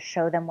have to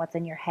show them what's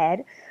in your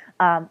head,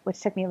 which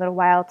took me a little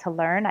while to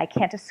learn. I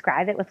can't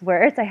describe it with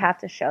words. I have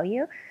to show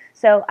you.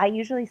 So I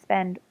usually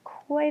spend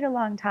quite a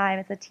long time.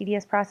 It's a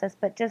tedious process,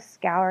 but just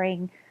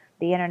scouring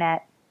the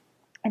internet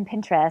and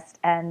Pinterest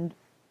and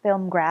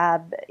Film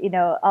Grab,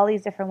 all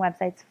these different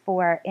websites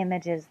for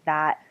images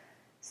that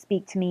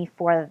speak to me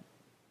for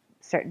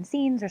certain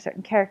scenes or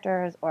certain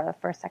characters or the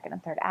first, second,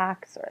 and third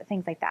acts or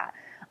things like that.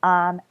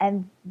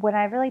 And when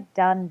I really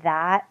done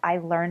that, I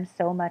learned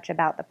so much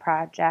about the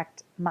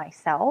project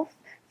myself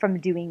from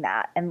doing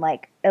that and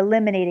like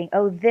eliminating,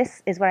 oh,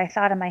 this is what I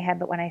thought in my head,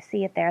 but when I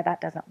see it there,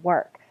 that doesn't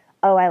work.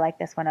 Oh, I like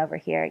this one over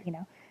here, you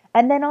know.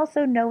 And then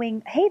also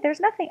knowing, hey, there's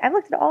nothing. I've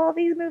looked at all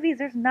these movies.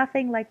 There's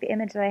nothing like the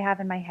image that I have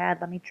in my head.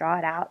 Let me draw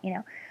it out, you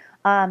know.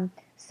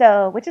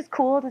 So, which is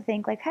cool to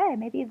think like, hey,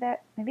 maybe it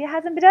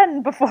hasn't been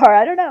done before.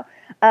 I don't know.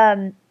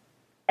 Um,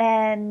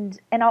 and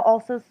I'll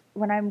also,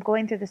 when I'm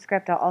going through the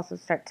script, I'll also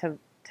start to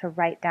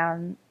write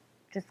down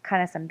just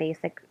kind of some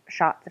basic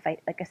shots, if I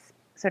like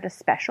sort of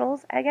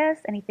specials, I guess,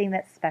 anything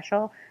that's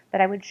special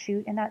that I would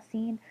shoot in that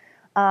scene.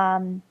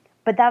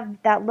 But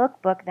that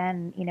lookbook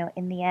then, you know,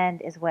 in the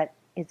end is what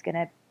is going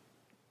to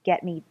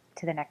get me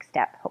to the next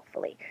step,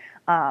 hopefully.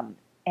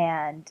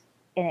 And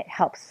it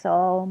helps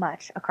so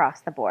much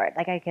across the board.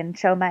 Like I can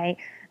show my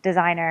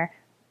designer,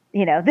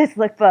 you know, this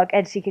lookbook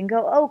and she can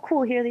go, oh,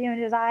 cool, here are the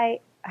images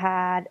I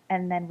had.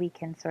 And then we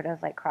can sort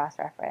of like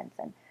cross-reference.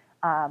 And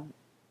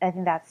I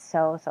think that's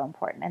so, so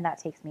important. And that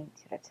takes me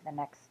to the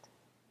next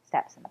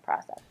steps in the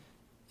process.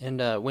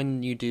 And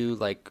when you do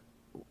like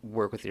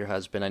work with your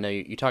husband, I know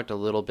you talked a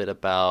little bit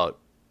about,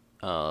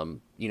 you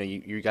know,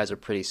 you guys are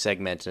pretty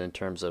segmented in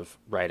terms of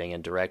writing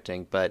and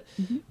directing, but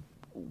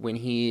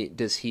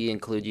does he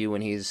include you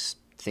when he's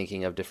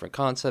thinking of different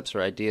concepts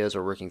or ideas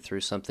or working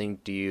through something?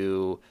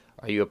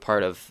 Are you a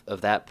part of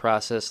that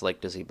process? Like,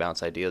 does he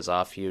bounce ideas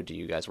off you? Do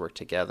you guys work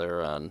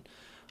together on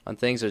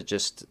things, or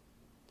just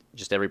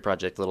every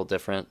project a little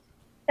different?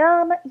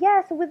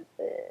 Yeah, so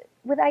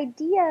with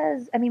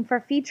ideas, I mean,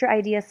 for feature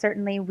ideas,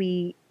 certainly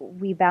we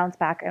bounce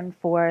back and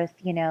forth,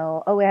 you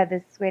know, oh, we had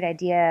this great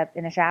idea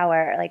in the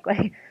shower, like,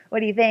 what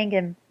do you think?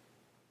 And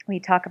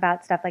we talk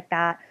about stuff like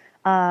that.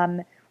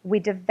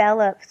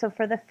 So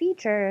for the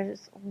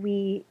features,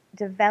 we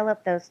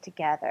develop those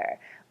together,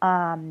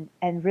 and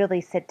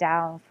really sit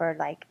down for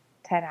like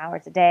 10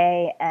 hours a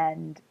day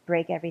and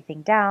break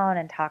everything down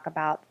and talk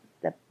about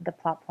the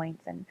plot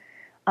points. And,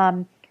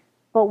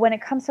 but when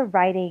it comes to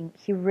writing,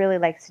 he really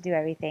likes to do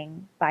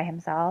everything by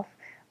himself,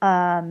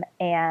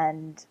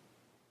 and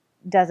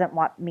doesn't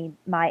want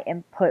my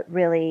input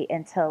really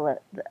until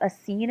a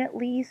scene at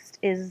least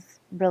is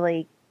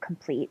really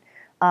complete,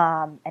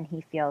 and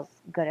he feels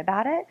good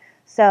about it.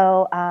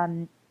 So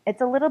it's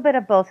a little bit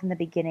of both in the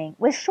beginning.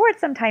 With shorts,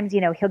 sometimes,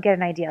 you know, he'll get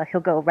an idea, he'll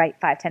go write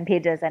 5-10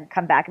 pages and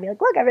come back and be like,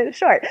 look, I wrote a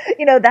short.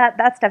 You know,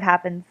 that stuff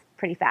happens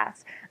pretty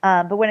fast.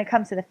 But when it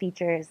comes to the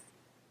features,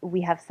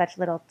 we have such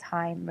little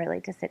time really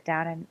to sit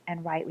down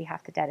and write. We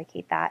have to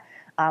dedicate that.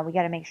 We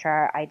got to make sure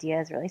our idea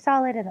is really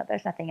solid and that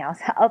there's nothing else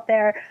out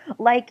there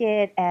like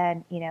it,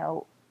 and, you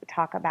know,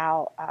 talk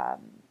about you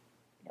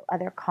know,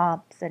 other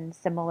comps and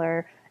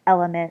similar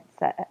elements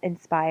that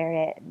inspire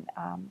it,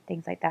 and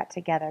things like that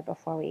together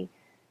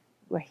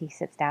where he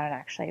sits down and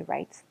actually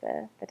writes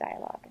the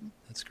dialogue.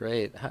 That's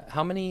great.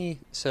 How many,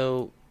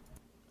 so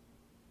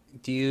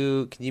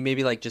can you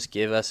maybe like just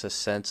give us a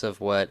sense of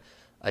what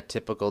a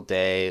typical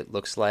day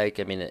looks like?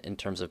 I mean, in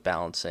terms of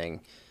balancing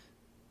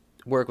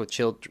work with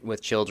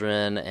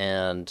children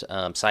and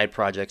side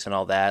projects and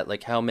all that,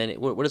 like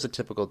what does a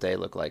typical day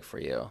look like for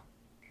you?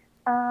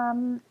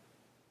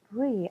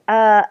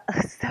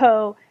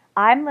 So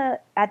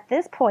at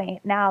this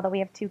point now that we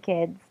have 2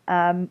 kids,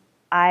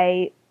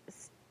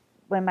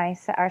 when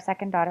our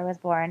second daughter was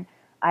born,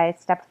 I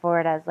stepped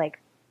forward as like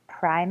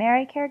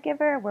primary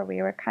caregiver, where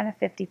we were kind of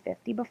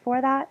 50-50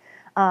 before that.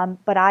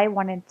 But I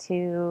wanted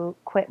to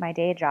quit my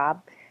day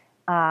job,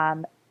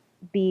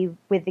 be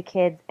with the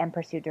kids, and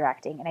pursue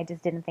directing. And I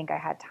just didn't think I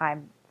had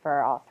time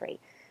for all 3.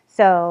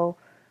 So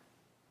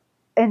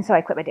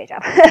I quit my day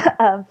job.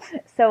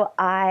 So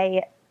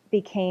I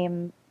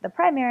became the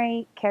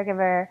primary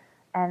caregiver,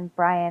 and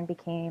Brian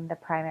became the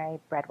primary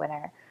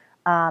breadwinner.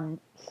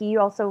 He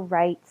also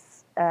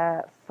writes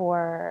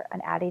for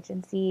an ad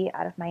agency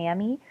out of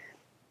Miami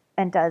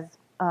and does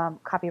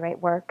copyright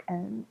work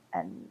and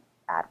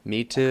ad.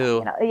 Me too.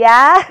 You know,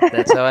 yeah.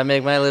 That's how I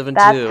make my living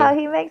That's too. That's how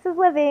he makes his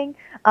living.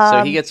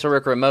 So he gets to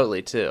work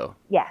remotely too.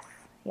 Yes.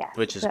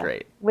 Which is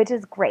great. Which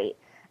is great.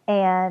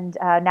 And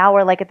now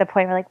we're like at the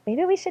point where like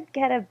maybe we should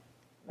get a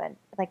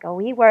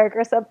WeWork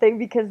or something,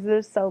 because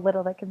there's so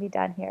little that can be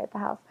done here at the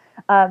house.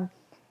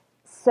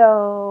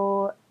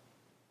 So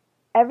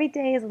every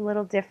day is a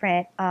little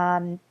different,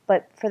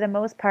 but for the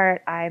most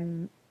part,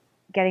 I'm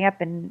getting up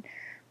and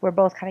we're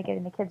both kind of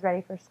getting the kids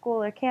ready for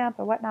school or camp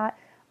or whatnot.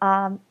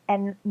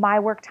 And my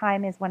work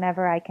time is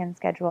whenever I can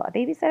schedule a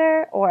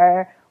babysitter,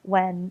 or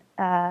when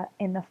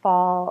in the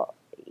fall,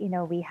 you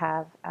know, we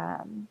have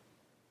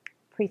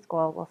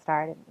preschool will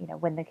start, and, you know,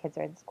 when the kids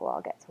are in school,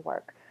 I'll get to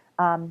work.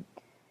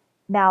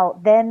 Now,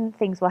 then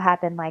things will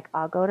happen, like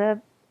I'll go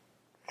to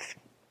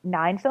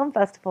 9 film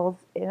festivals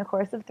in the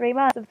course of 3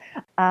 months.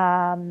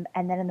 And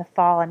then in the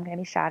fall, I'm going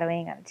to be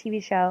shadowing on a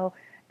TV show,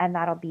 and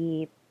that'll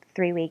be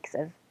 3 weeks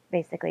of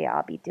basically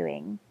I'll be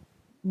doing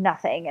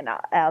nothing, and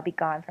I'll be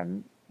gone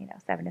from, you know,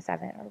 7 to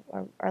 7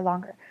 or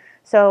longer.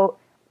 So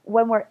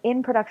when we're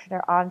in production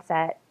or on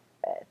set,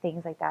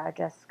 things like that are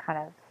just kind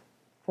of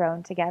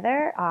thrown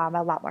together.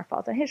 A lot more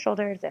falls on his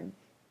shoulders, and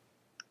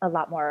a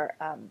lot more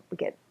we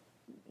get,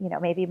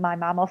 maybe my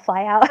mom will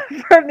fly out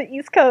from the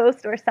East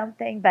Coast or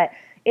something, but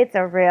that's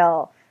a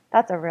real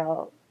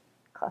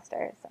cluster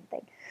or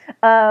something.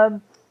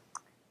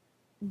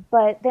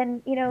 But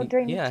then,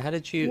 during Yeah, how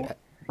did you? yeah,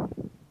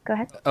 go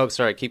ahead. Oh,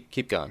 sorry.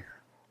 Keep going.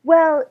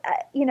 Well,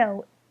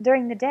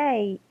 during the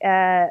day,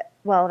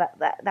 well,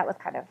 that was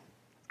kind of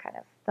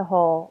the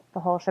whole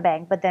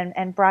shebang. But then,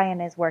 and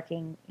Brian is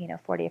working,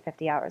 40 or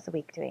 50 hours a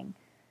week doing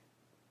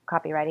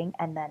copywriting,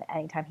 and then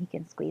anytime he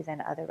can squeeze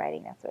in other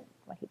writing, that's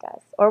what he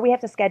does. Or we have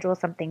to schedule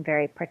something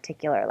very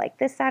particular, like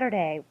this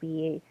Saturday,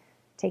 we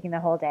taking the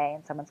whole day,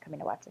 and someone's coming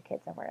to watch the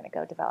kids, and we're going to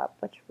go develop,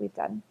 which we've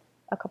done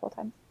a couple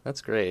times.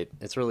 That's great.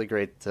 It's really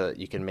great that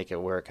you can make it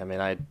work. I mean,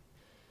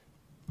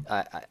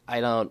 I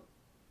don't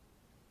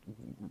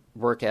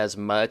work as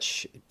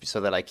much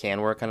so that I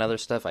can work on other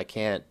stuff. I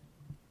can't,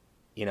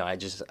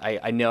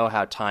 I know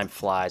how time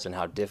flies and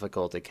how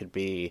difficult it could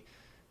be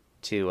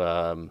to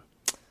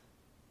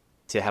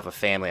have a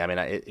family. I mean,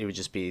 it would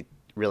just be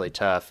really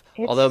tough.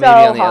 It's Although so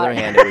maybe on the hard. other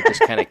hand, it would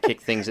just kind of kick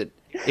things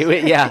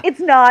yeah. It's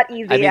not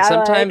easy. I mean,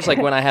 sometimes like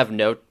when I have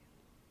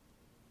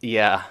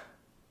yeah,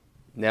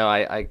 no,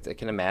 I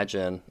can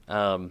imagine.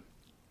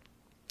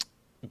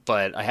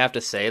 But I have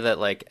to say that,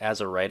 like, as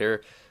a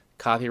writer,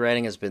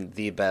 copywriting has been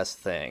the best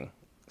thing.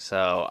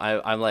 So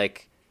I'm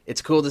like,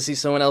 it's cool to see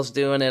someone else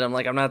doing it. I'm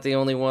like, I'm not the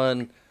only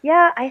one.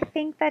 Yeah, I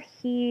think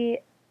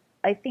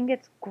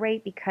it's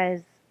great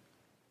because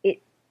it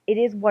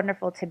is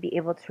wonderful to be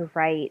able to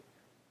write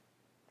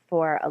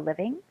for a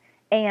living,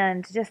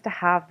 and just to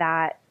have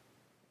that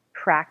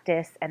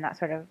practice and that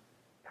sort of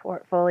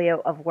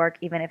portfolio of work,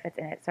 even if it's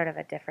in sort of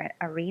a different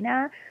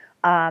arena.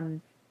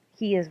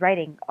 He is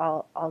writing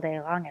all day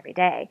long, every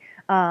day,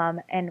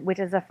 and which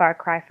is a far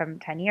cry from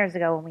 10 years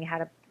ago when we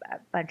had a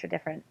bunch of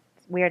different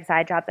weird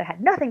side jobs that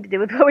had nothing to do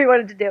with what we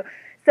wanted to do.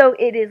 So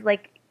it is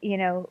like,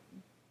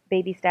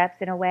 baby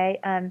steps in a way,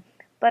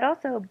 but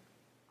also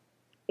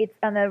it's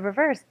on the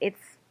reverse. It's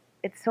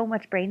so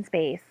much brain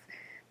space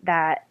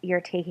that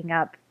you're taking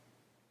up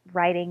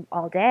writing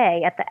all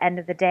day. At the end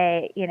of the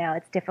day,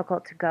 it's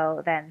difficult to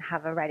go then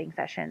have a writing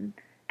session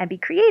and be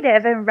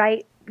creative and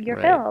write your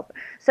Right. film.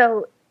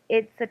 So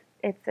it's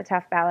a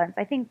tough balance.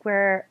 I think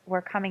we're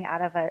coming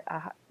out of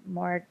a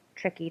more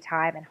tricky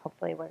time, and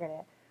hopefully we're going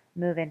to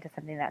move into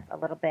something that's a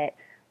little bit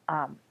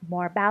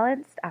more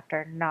balanced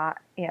after not,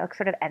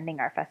 sort of ending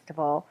our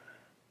festival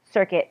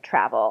circuit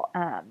travel.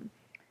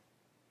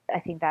 I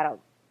think that'll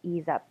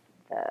ease up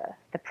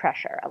the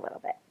pressure a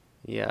little bit.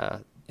 Yeah.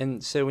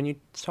 And so when you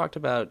talked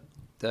about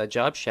the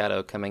Job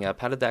Shadow coming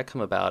up, how did that come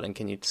about? And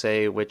can you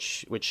say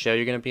which show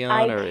you're going to be on?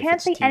 I or if can't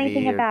it's say TV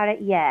anything or... about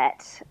it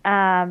yet,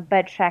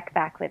 but check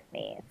back with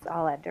me. It's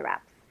all under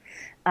wraps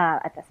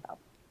at this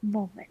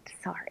moment.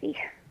 Sorry.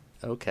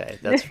 Okay,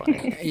 that's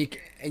fine.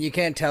 And you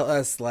can't tell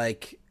us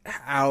like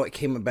how it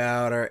came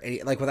about or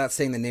like without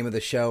saying the name of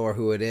the show or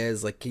who it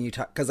is. Like, can you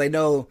talk? Because I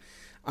know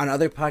on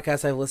other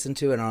podcasts I've listened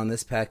to and on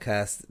this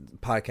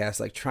podcast,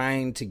 like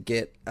trying to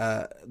get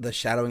the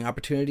shadowing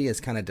opportunity is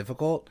kind of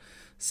difficult.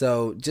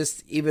 So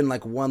just even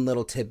like one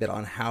little tidbit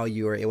on how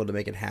you were able to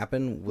make it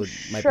happen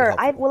might be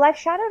helpful. I've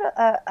shadowed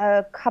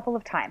a couple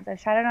of times. I've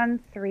shadowed on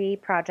 3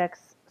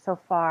 projects so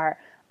far.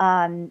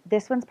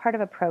 This one's part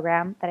of a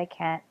program that I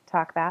can't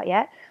talk about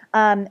yet.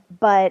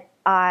 But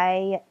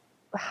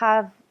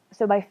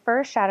so my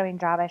first shadowing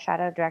job, I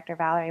shadowed director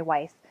Valerie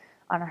Weiss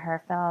on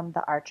her film,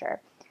 The Archer,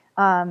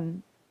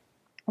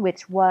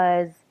 which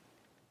was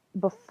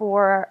so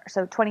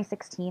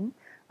 2016.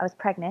 I was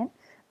pregnant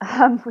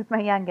with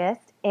my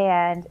youngest,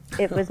 and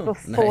it was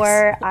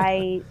before Nice.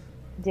 I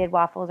did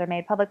Waffles or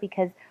Made Public,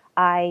 because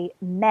I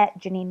met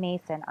Janine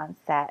Mason on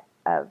set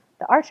of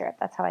The Archer.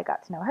 That's how I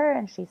got to know her,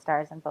 and she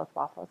stars in both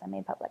Waffles and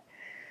Made Public.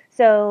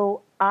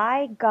 So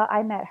I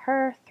met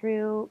her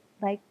through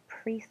like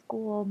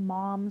preschool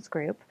moms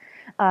group,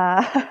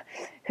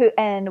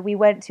 and we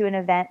went to an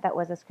event that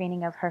was a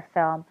screening of her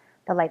film,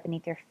 The Light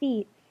Beneath Your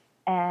Feet,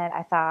 and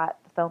I thought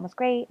the film was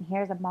great. And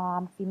here's a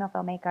mom, female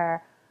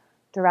filmmaker,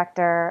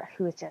 director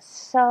who is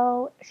just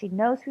she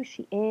knows who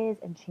she is,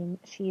 and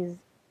she's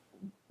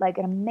like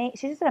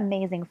she's just an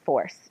amazing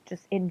force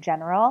just in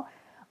general.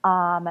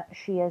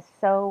 She is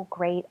so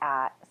great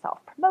at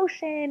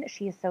self-promotion.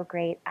 She is so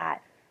great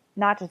at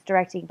not just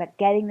directing, but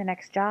getting the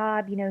next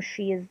job.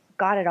 She has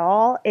got it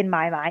all in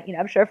my mind.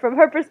 I'm sure from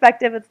her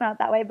perspective, it's not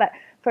that way. But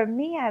for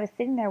me, I was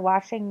sitting there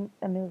watching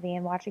the movie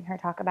and watching her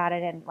talk about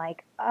it, and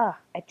like, I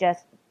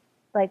just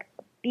like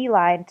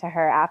beeline to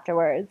her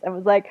afterwards. I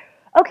was like,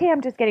 okay,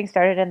 I'm just getting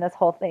started in this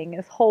whole thing,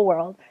 this whole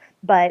world.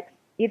 But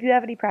if you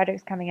have any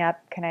projects coming up,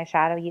 can I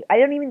shadow you? I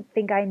don't even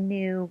think I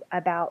knew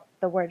about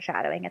the word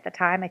shadowing at the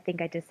time. I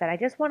think I just said, I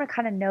just want to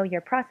kind of know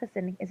your process,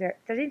 and if there's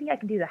anything I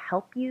can do to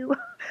help you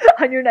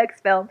on your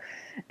next film?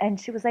 And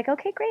she was like,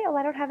 okay, great. Well,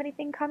 I don't have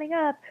anything coming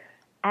up.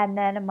 And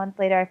then a month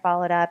later, I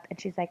followed up, and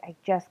she's like, I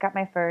just got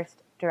my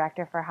first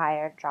director for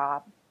hire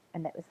job,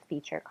 and it was a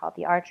feature called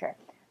The Archer.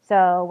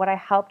 So what I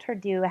helped her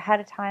do ahead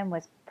of time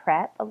was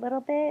prep a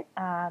little bit,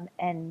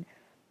 and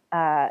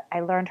I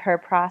learned her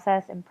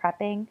process in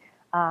prepping,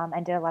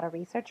 and did a lot of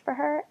research for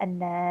her.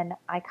 And then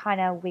I kind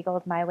of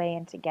wiggled my way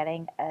into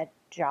getting a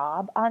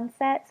job on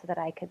set so that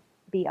I could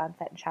be on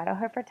set and shadow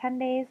her for 10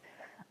 days,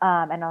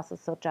 and also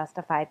still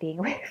justify being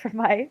away from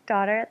my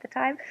daughter at the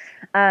time.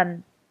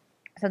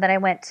 So then I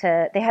went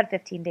to, they had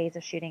 15 days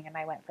of shooting, and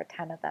I went for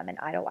 10 of them in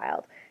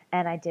Idlewild.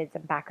 And I did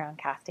some background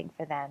casting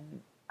for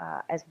them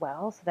as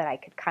well, so that I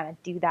could kind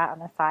of do that on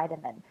the side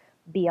and then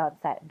be on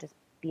set and just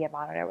be a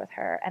monitor with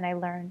her. And I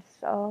learned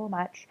so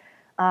much.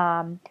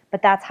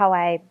 But that's how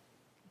I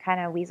kind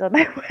of weaseled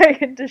my way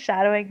into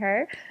shadowing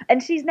her.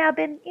 And she's now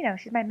been,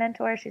 she's my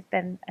mentor. She's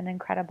been an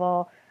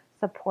incredible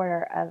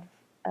supporter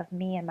of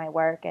me and my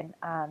work.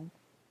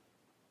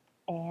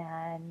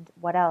 And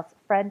what else?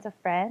 Friends of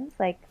friends.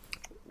 Like,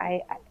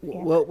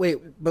 yeah. Well, wait,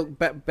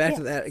 but back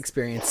to that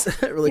experience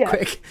really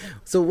quick.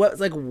 So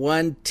what's like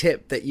one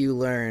tip that you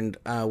learned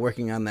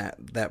working on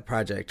that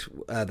project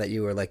that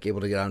you were like able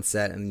to get on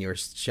set and you were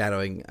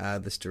shadowing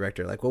this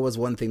director? Like, what was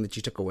one thing that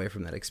you took away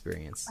from that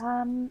experience?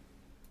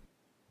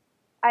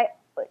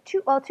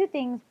 Two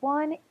things.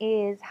 One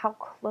is how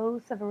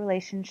close of a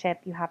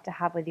relationship you have to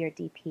have with your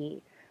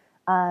DP.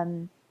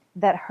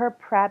 That her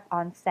prep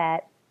on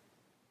set,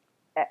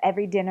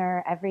 every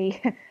dinner,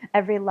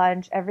 every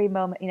lunch, every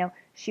moment,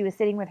 she was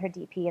sitting with her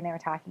DP and they were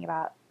talking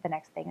about the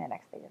next thing.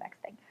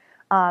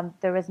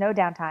 There was no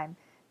downtime,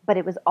 but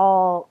it was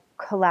all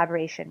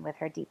collaboration with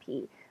her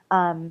DP.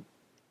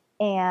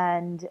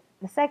 And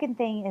the second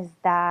thing is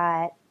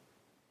that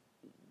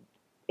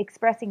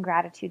expressing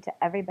gratitude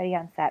to everybody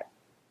on set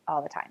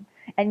all the time.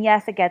 And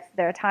yes,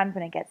 there are times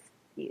when it gets,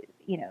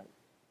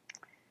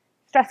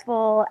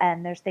 stressful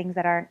and there's things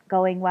that aren't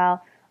going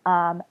well.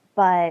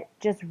 But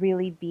just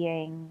really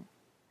being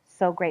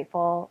so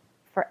grateful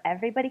for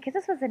everybody, because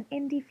this was an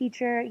indie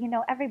feature,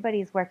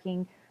 everybody's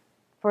working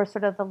for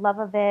sort of the love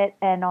of it.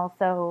 And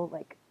also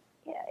like,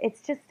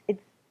 it's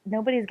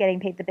nobody's getting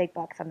paid the big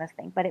bucks on this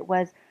thing, but it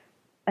was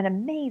an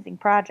amazing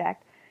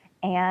project.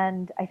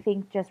 And I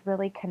think just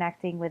really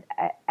connecting with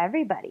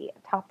everybody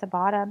top to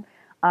bottom,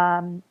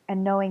 and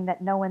knowing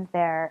that no one's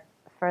there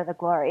for the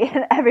glory,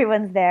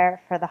 everyone's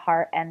there for the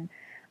heart, and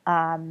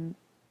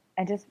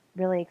just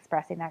really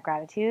expressing that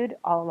gratitude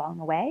all along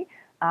the way.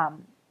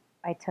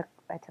 I took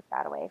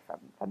that away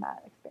from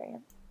that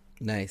experience.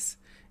 Nice.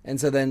 And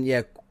so then,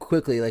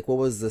 quickly, like, what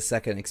was the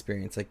second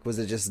experience? Like, was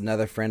it just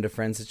another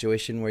friend-to-friend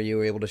situation where you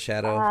were able to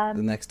shadow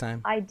the next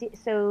time? I did.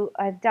 So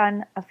I've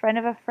done a friend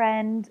of a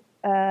friend.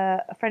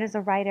 A friend is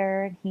a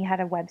writer, and he had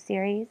a web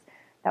series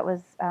that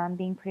was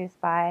being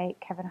produced by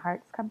Kevin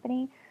Hart's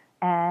company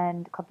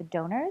and called The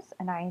Donors.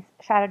 And I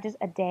shadowed just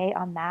a day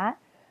on that.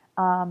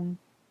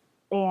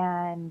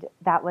 And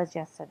that was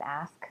just an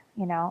ask,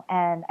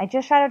 and I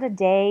just shadowed a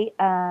day,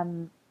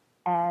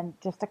 and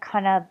just to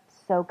kind of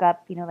soak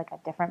up, like a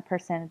different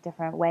person, a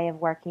different way of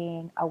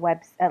working,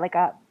 like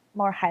a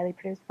more highly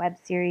produced web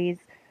series,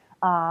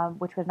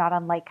 which was not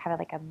unlike kind of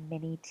like a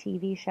mini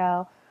TV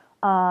show.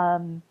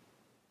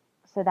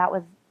 So that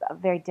was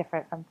very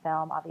different from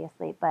film,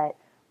 obviously, but,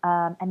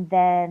 and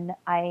then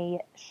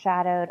I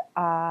shadowed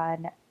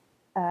on,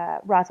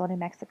 Roswell, New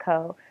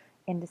Mexico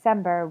in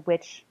December,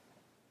 which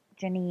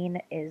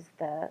Janine is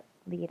the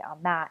lead on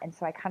that, and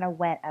so I kind of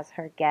went as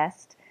her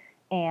guest,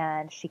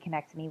 and she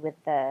connected me with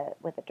the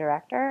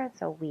director.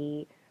 So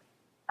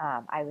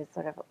I was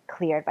sort of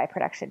cleared by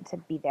production to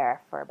be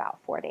there for about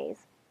 4 days.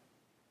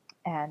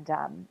 And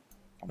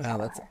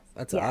wow,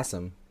 that's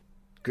awesome.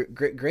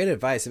 Great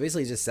advice. It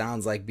basically just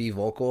sounds like be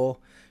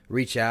vocal,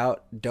 reach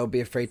out, don't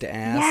be afraid to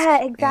ask.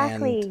 Yeah,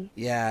 exactly.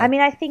 And, I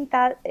mean, I think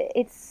that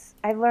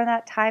I've learned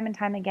that time and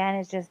time again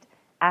is just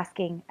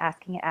asking,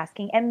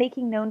 and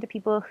making known to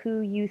people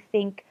who you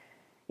think,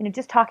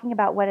 just talking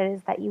about what it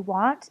is that you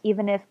want,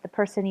 even if the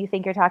person you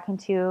think you're talking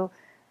to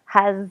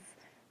has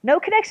no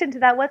connection to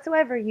that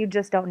whatsoever, you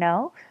just don't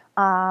know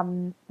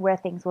where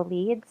things will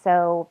lead.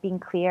 So being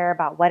clear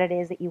about what it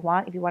is that you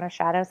want. If you want to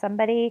shadow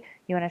somebody,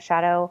 you want to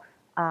shadow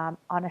on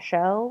a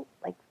show,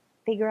 like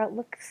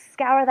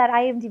scour that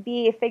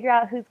IMDb, figure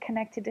out who's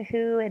connected to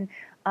who,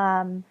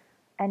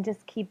 and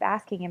just keep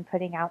asking and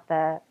putting out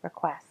the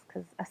requests,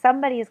 because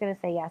somebody is going to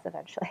say yes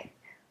eventually.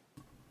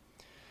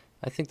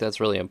 I think that's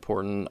really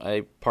important.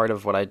 Part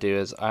of what I do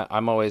is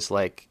I'm always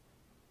like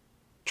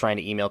trying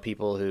to email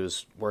people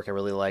whose work I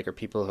really like or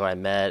people who I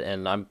met,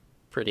 and I'm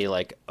pretty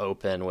like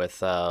open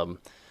with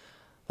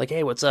like,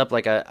 hey, what's up?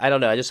 Like I don't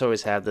know, I just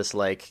always have this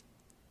like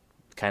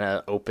kind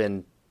of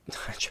open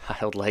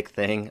childlike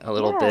thing a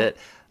little bit.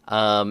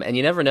 And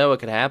you never know what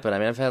could happen. I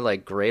mean, I've had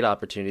like great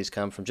opportunities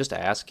come from just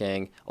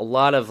asking. A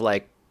lot of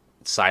like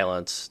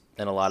silence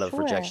and a lot of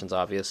rejections,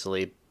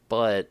 obviously.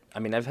 But I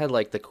mean, I've had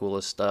like the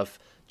coolest stuff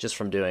just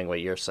from doing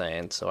what you're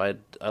saying. So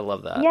I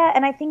love that. Yeah,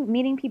 and I think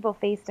meeting people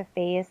face to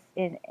face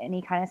in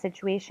any kind of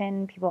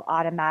situation, people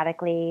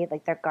automatically,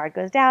 like, their guard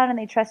goes down and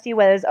they trust you,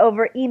 whether it's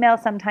over email.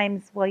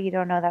 Sometimes, well, you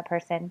don't know that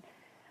person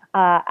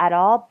at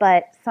all,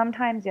 but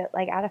sometimes,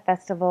 like at a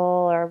festival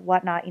or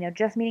whatnot,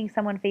 just meeting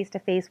someone face to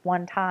face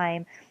one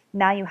time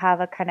now you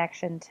have a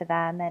connection to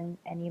them,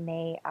 and you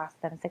may ask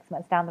them 6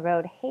 months down the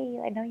road, hey,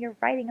 I know you're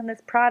writing on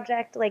this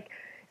project. Like,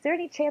 is there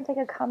any chance I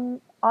could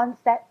come on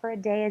set for a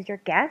day as your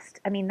guest?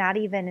 I mean, not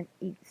even,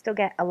 you still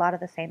get a lot of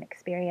the same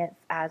experience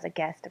as a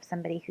guest of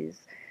somebody who's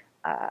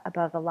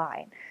above the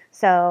line.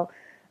 So,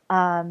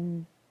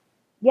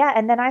 yeah,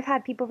 and then I've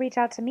had people reach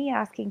out to me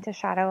asking to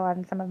shadow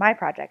on some of my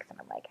projects, and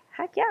I'm like,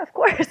 heck yeah, of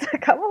course,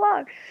 come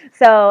along.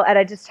 So, and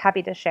I'm just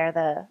happy to share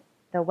the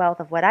wealth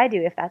of what I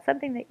do if that's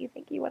something that you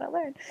think you want to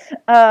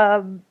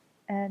learn.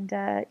 And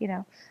you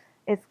know,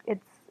 it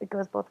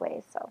goes both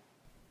ways. So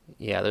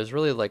Yeah, there's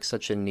really like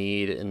such a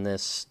need in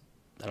this,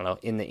 I don't know,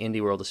 in the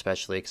indie world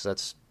especially, because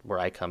that's where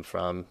I come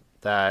from,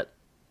 that,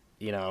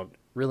 you know,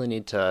 really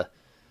need to,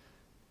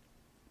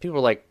 people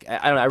are like,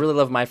 I don't know, I really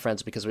love my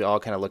friends because we all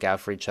kind of look out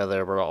for each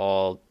other. We're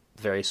all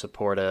very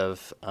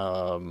supportive.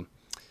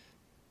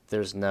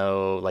 There's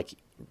no like,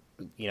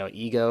 you know,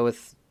 ego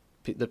with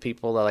the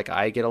people that like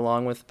I get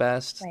along with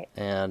best. right.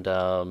 And,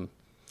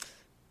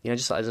 you know,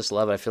 I just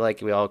love it. I feel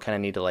like we all kind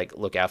of need to like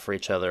look out for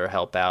each other,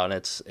 help out. And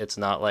it's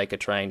not like a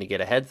trying to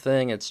get ahead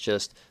thing. It's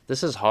just,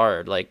 this is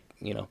hard. Like,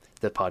 you know,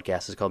 the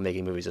podcast is called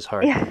Making Movies is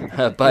Hard.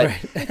 Yeah. But,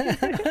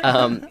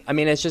 I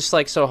mean, it's just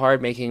like so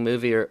hard making a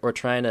movie or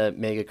trying to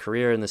make a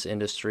career in this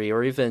industry,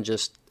 or even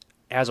just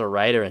as a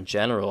writer in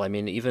general. I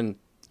mean, even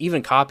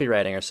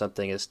copywriting or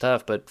something is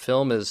tough, but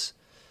film is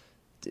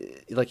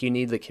like, you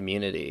need the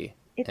community.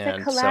 It's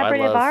And a so I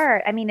collaborative love,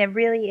 art. I mean, it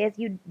really is.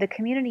 The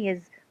community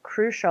is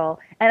crucial,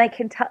 and I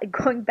can tell.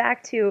 Going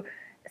back to,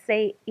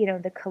 say, you know,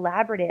 the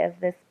collaborative,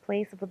 this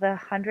place with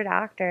 100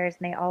 actors,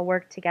 and they all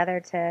work together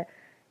to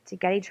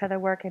get each other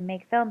work and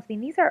make films. I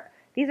mean, these are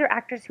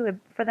actors who have,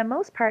 for the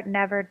most part,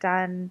 never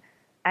done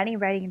any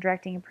writing,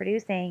 directing, and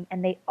producing,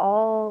 and they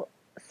all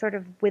sort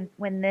of,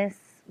 when this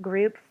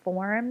group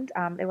formed,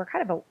 they were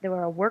kind of they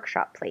were a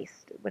workshop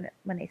place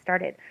when they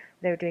started.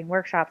 They were doing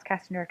workshops,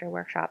 casting director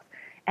workshops,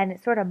 and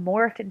it sort of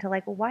morphed into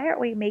like, well, why aren't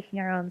we making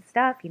our own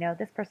stuff? You know,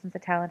 this person's a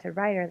talented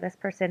writer. This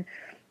person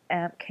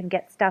can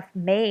get stuff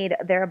made.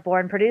 They're a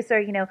born producer,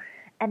 you know,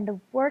 and the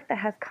work that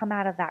has come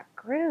out of that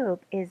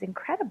group is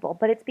incredible.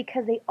 But it's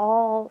because they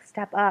all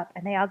step up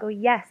and they all go,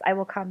 yes, I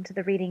will come to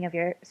the reading of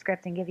your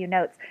script and give you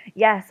notes.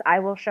 Yes, I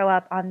will show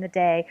up on the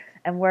day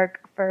and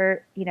work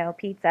for, you know,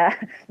 pizza.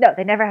 No,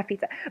 they never have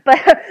pizza,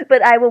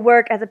 but I will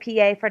work as a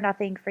PA for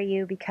nothing for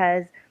you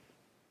because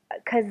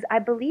I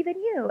believe in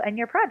you and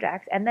your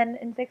projects. And then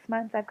in 6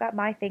 months, I've got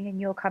my thing,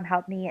 and you'll come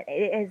help me.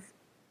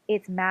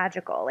 It's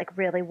magical, like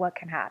really what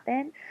can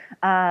happen.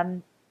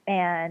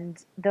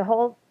 And the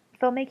whole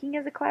filmmaking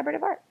is a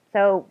collaborative art.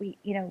 So we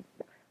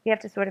have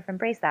to sort of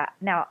embrace that.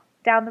 Now,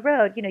 down the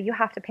road, you know, you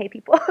have to pay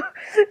people.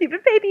 You have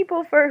to pay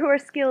people who are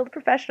skilled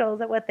professionals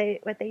at what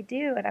they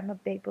do. And I'm a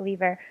big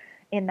believer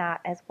in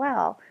that as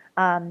well.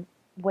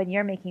 When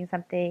you're making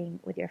something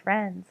with your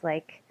friends,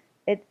 like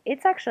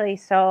it's actually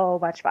so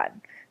much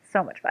fun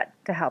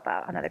to help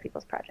out on other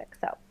people's projects.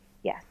 So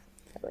yes,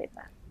 I believe in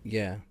that.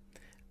 Yeah.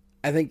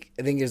 I think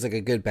there's like a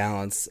good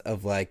balance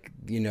of like,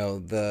 you know,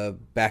 the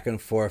back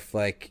and forth,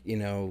 like, you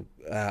know,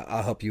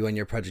 I'll help you on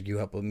your project, you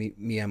help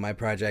me on my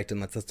project, and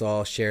let's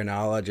all share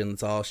knowledge and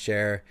let's all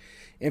share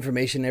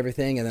information and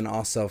everything. And then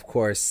also, of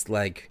course,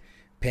 like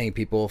paying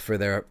people for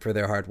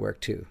their hard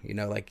work too. You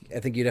know, like I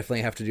think you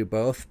definitely have to do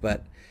both,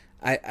 but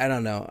I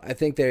don't know. I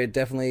think there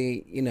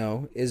definitely, you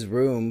know, is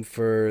room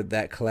for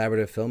that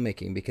collaborative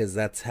filmmaking because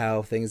that's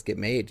how things get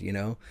made, you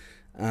know.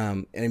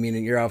 And I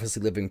mean, you're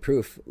obviously living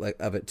proof like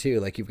of it too.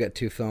 Like you've got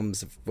 2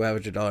 films of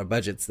 $500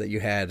 budgets that you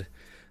had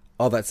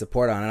all that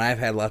support on, and I've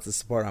had lots of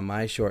support on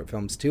my short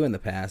films too in the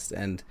past,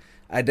 and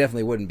I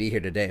definitely wouldn't be here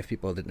today if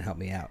people didn't help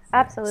me out.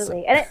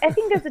 Absolutely. So. And I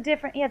think there's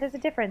a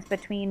difference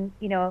between,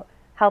 you know,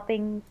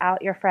 helping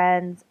out your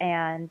friends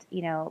and,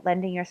 you know,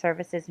 lending your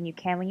services when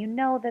you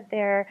know that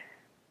they're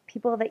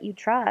people that you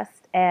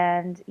trust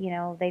and, you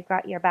know, they've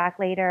got your back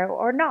later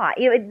or not,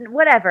 you know,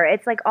 whatever.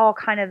 It's like all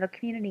kind of a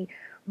community,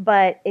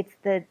 but it's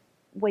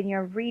when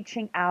you're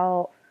reaching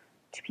out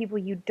to people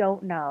you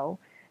don't know,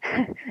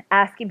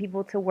 asking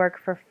people to work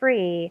for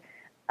free,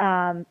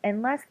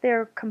 unless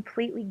they're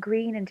completely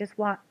green and just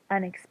want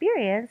an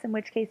experience, in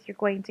which case you're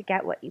going to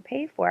get what you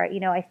pay for.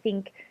 You know, I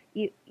think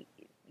if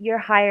you're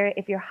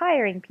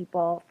hiring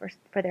people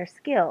for their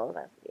skills,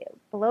 you know,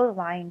 below the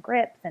line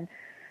grips and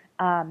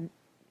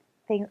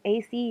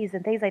ACs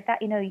and things like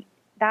that, you know,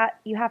 that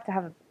you have to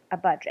have a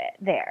budget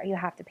there. You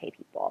have to pay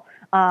people.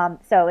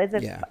 So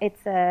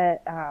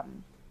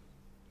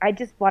I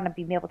just want to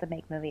be able to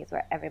make movies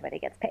where everybody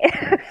gets paid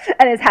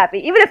and is happy,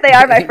 even if they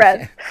are my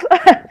friends.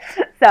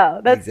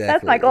 So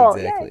that's my goal.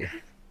 Exactly.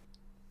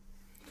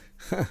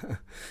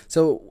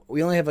 So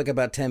we only have like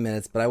about 10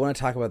 minutes, but I want to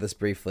talk about this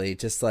briefly.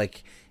 Just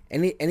like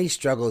any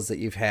struggles that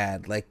you've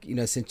had, like, you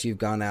know, since you've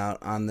gone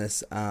out on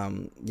this,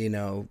 you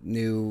know,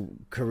 new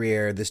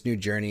career, this new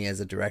journey as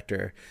a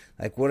director,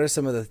 like what are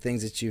some of the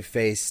things that you've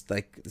faced,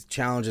 like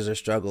challenges or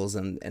struggles,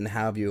 and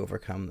how have you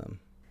overcome them?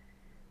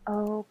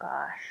 Oh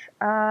gosh.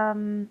 I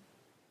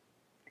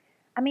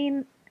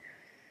mean,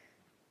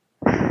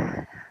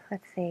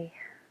 let's see.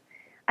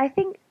 I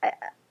think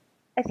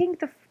I think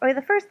the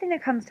first thing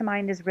that comes to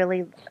mind is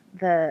really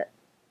the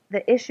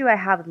the issue I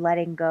have with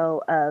letting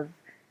go of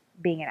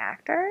being an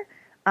actor.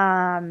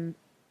 Um,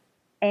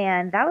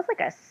 and that was like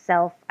a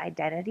self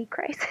identity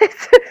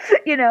crisis,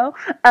 you know.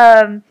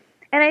 Um,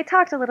 and I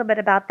talked a little bit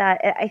about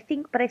that. I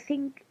think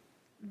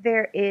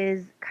there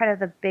is kind of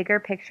the bigger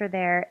picture.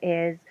 There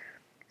is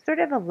sort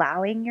of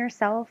allowing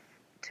yourself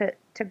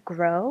to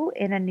grow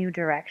in a new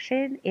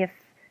direction if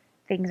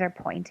things are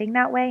pointing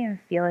that way and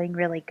feeling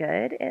really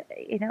good,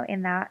 you know,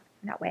 in that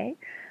way.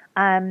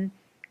 Um,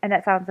 and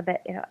that sounds a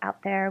bit, you know,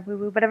 out there, woo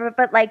woo, whatever.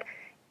 But like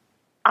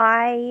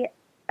I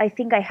I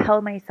think I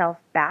held myself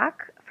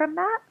back from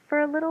that for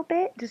a little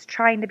bit, just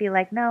trying to be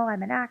like, no,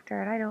 I'm an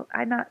actor and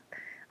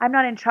I'm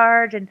not in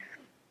charge. And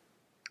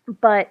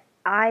but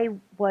I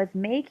was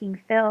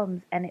making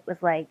films and it was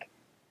like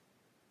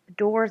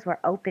doors were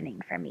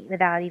opening for me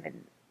without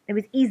even, it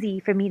was easy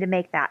for me to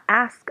make that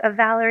ask of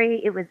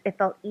Valerie. It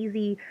felt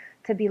easy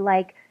to be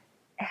like,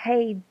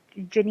 hey,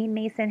 Janine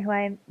Mason, who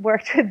I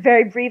worked with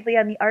very briefly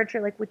on The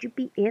Archer, like, would you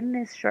be in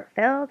this short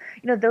film?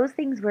 You know, those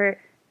things were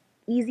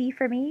easy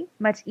for me,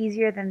 much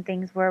easier than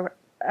things were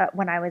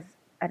when I was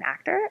an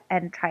actor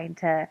and trying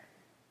to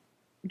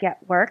get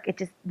work. It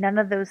just, none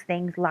of those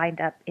things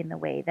lined up in the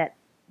way that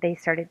they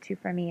started to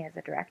for me as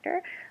a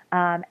director.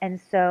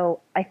 And so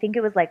I think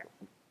it was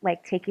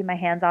like taking my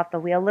hands off the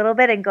wheel a little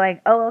bit and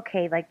going, oh,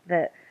 okay, like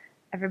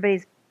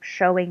everybody's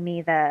showing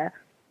me the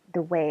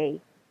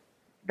way,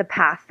 the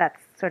path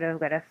that's sort of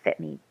going to fit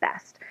me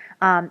best.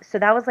 So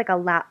that was like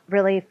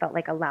really felt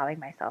like allowing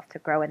myself to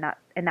grow in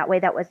that way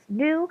that was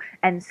new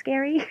and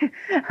scary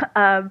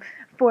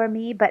for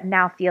me, but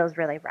now feels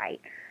really right.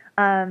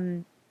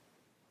 Um,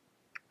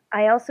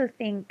 I also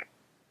think,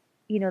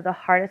 you know, the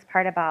hardest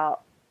part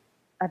about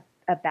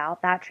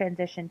that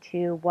transition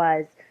too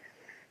was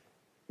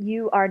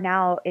you are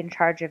now in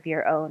charge of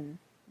your own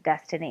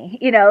destiny.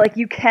 You know, like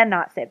you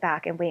cannot sit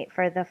back and wait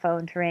for the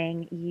phone to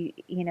ring.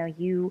 You know,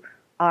 you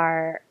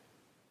are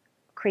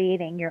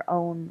creating your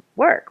own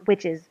work,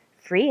 which is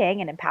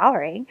freeing and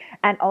empowering,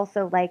 and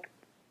also like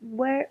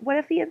what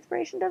if the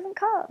inspiration doesn't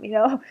come? You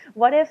know,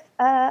 what if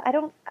I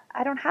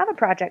don't have a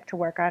project to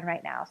work on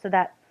right now? So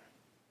that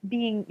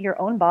being your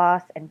own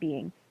boss and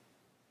being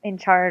in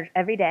charge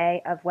every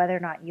day of whether or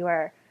not you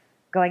are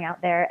going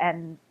out there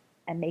and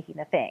making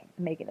the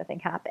thing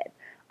happen.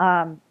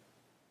 Um,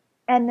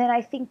 and then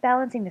I think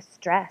balancing the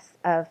stress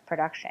of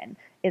production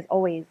is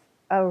always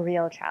a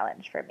real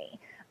challenge for me.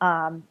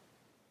 Um,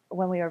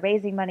 when we were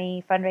raising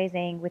money,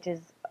 fundraising, which is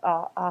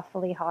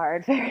awfully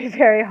hard, very,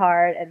 very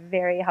hard, and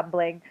very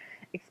humbling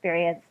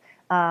experience,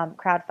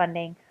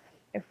 crowdfunding.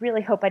 I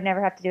really hope I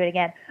never have to do it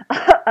again.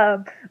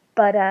 um,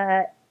 but,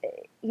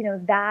 you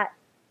know, that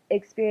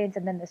experience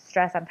and then the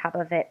stress on top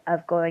of it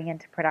of going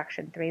into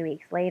production 3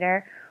 weeks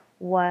later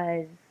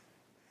was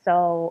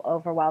so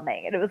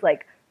overwhelming. And it was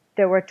like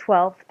there were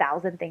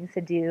 12,000 things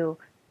to do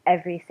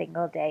every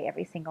single day,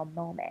 every single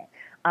moment.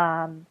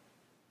 Um,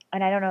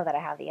 and I don't know that I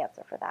have the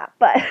answer for that,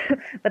 but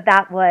but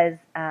that was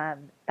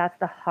that's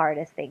the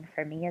hardest thing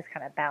for me is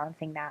kind of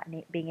balancing that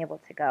and being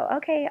able to go,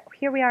 okay,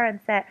 here we are on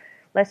set,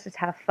 let's just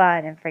have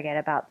fun and forget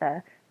about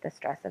the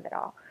stress of it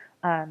all.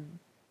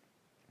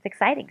 It's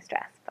exciting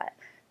stress, but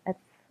it's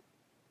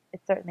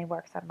it certainly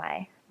works on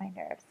my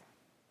nerves.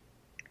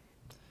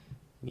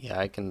 Yeah,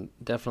 I can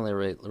definitely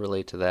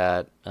relate to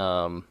that,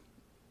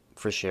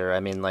 for sure.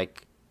 I mean,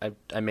 like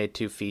I made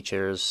two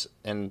features,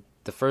 and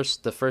the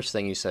first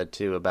thing you said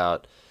too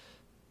about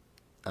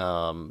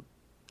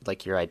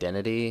like your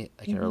identity,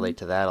 I can Mm-hmm. relate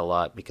to that a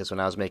lot because when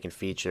I was making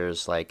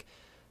features, like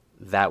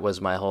that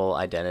was my whole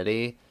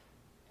identity,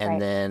 and Right.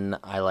 then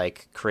I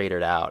like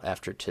cratered out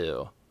after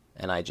two,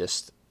 and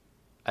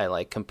I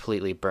like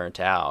completely burnt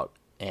out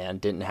and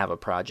didn't have a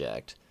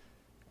project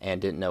and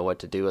didn't know what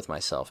to do with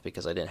myself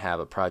because I didn't have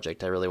a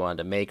project I really wanted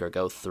to make or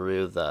go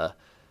through the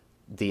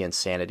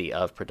insanity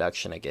of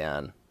production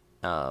again.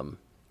 Um,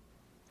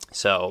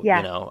 so, you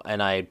Yeah. know,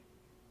 and I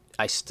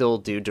still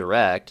do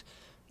direct,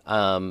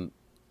 um,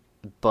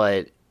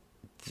 but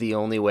the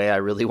only way I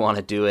really want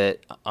to do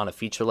it on a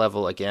feature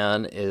level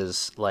again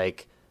is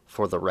like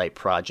for the right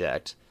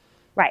project.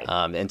 Right.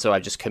 And so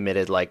I've just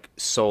committed like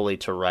solely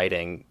to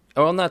writing.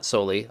 Oh, well, not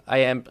solely.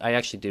 I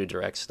actually do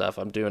direct stuff.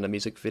 I'm doing a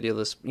music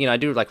video I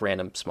do like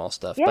random small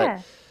stuff,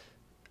 but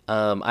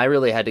Yeah. I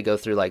really had to go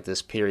through like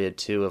this period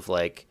too of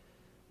like,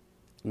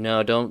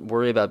 no, don't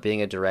worry about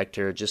being a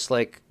director. Just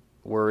like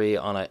worry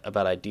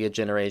about idea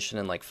generation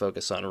and like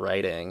focus on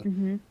writing.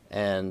 Mm-hmm.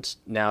 And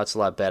now it's a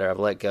lot better. I've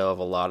let go of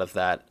a lot of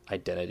that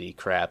identity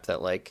crap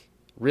that like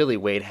really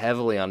weighed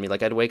heavily on me.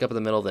 Like I'd wake up in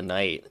the middle of the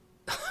night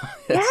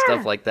and stuff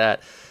Yeah. like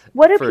that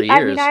What do for I mean,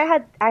 years.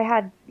 I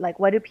had like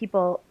what do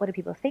people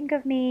think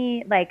of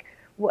me? Like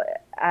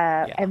what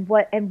Yeah. and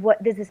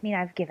what does this mean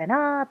I've given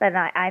up?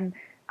 And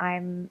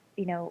I'm,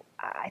 you know,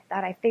 I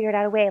thought I figured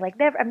out a way like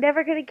I'm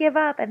never going to give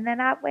up and then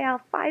that way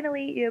I'll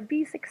finally, you know,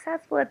 be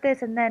successful at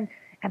this and then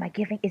am I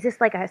giving, is this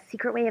like a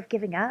secret way of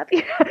giving up?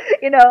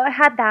 You know, I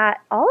had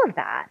that, all of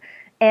that.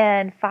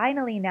 And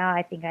finally now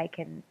I think I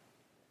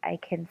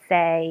can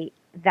say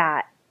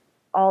that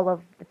all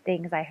of the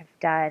things I have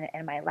done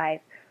in my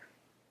life,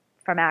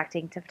 from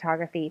acting to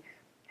photography,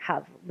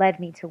 have led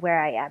me to where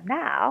I am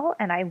now.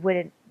 And I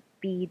wouldn't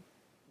be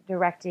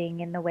directing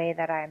in the way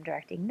that I'm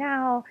directing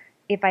now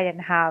if I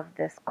didn't have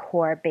this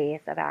core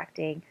base of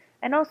acting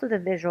and also the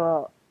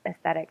visual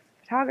aesthetics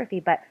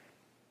photography,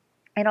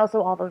 and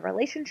also all those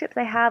relationships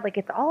I have. Like,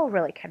 it's all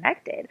really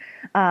connected.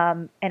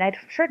 And I'm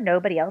sure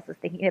nobody else is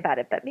thinking about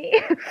it but me.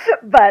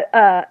 But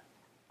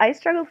I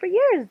struggled for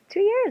years, 2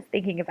 years,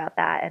 thinking about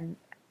that. And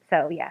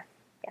so, yes.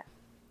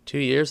 2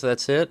 years,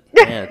 that's it?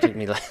 Yeah, it took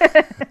me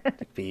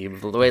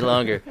way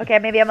longer. Okay,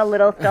 maybe I'm a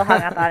little still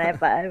hung up on it,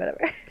 but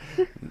whatever.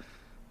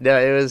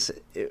 No,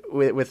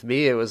 with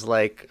me, it was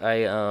like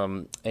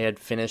I had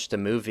finished a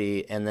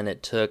movie, and then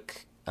it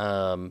took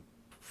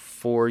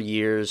 4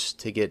 years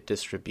to get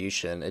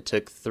distribution. It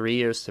took 3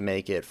 years to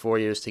make it, 4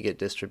 years to get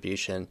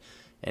distribution,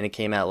 and it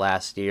came out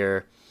last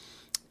year.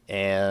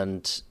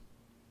 And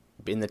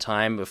in the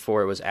time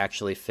before it was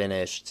actually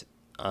finished,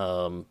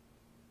 oh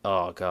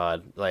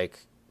God, like,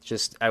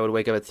 just I would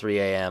wake up at 3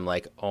 a.m.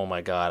 like, oh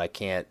my God, I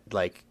can't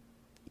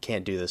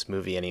do this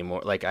movie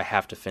anymore. Like, I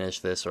have to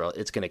finish this or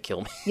it's gonna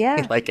kill me.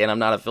 Yeah. Like, and I'm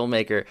not a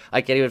filmmaker.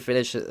 I can't even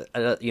finish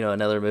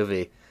another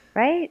movie.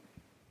 Right?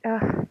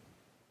 Ugh,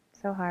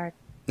 so hard.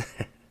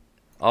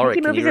 Alrik,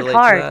 Making can you movies is relate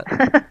hard. to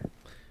that?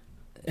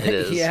 It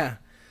is. Yeah.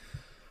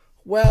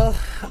 Well,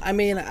 I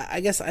mean, I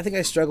guess I think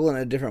I struggle in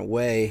a different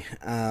way.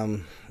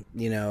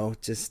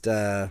 Just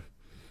I've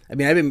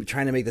been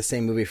trying to make the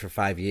same movie for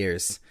 5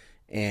 years.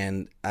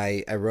 And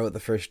I wrote the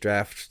first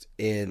draft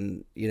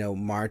in,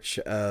 March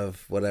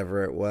of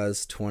whatever it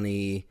was,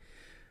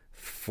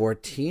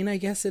 2014, I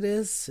guess it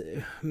is,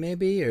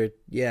 maybe, I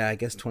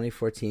guess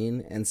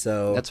 2014. And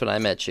so that's when I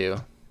met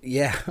you.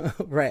 Yeah,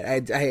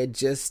 right. I had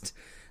just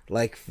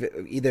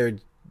either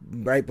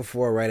right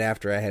before or right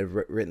after I had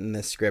written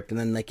this script. And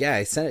then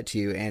I sent it to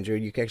you, Andrew.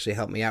 You could actually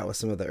help me out with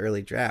some of the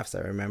early drafts,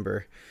 I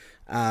remember.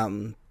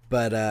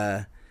 But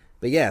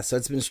yeah, so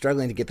it's been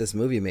struggling to get this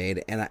movie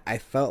made. And I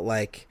felt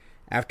like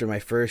after my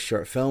first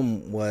short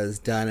film was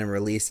done and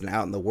released and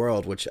out in the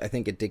world, which I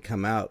think it did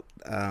come out,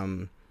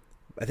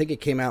 I think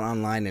it came out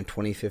online in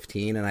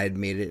 2015 and I had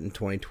made it in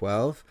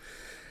 2012.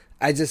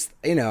 I just,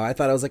 I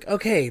thought I was like,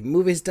 okay,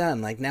 movie's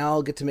done. Like, now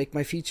I'll get to make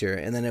my feature.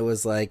 And then it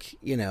was not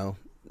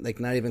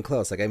even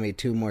close. Like, I made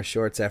 2 more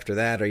shorts after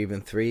that, or even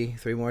three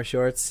more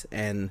shorts.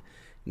 And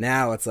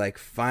now it's like,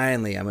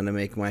 finally, I'm going to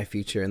make my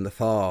feature in the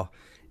fall.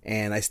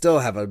 And I still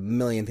have a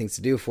million things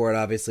to do for it,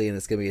 obviously, and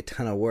it's going to be a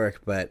ton of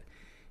work. But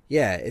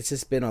yeah, it's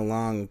just been a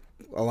long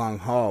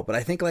haul. But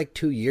I think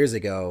 2 years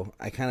ago,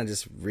 I kind of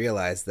just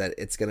realized that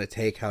it's going to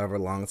take however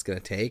long it's going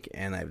to take.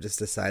 And I've just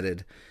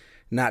decided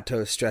not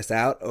to stress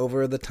out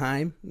over the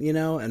time,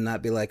 and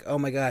not be like, oh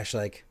my gosh,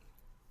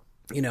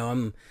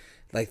 I'm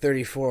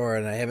 34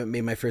 and I haven't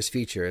made my first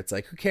feature. It's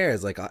like, who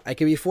cares? Like, I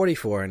could be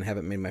 44 and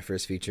haven't made my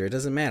first feature. It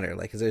doesn't matter.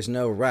 'Cause there's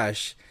no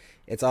rush.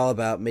 It's all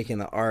about making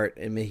the art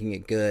and making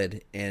it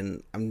good.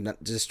 And I'm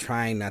not just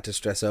trying not to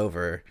stress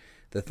over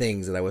the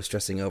things that I was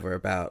stressing over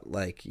about,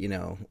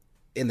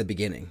 in the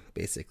beginning,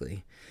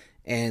 basically.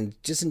 And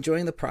just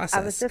enjoying the process.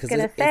 I was just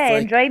going to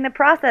say, enjoying the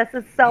process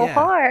is so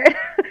hard.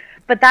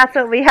 But that's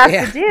what we have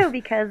to do,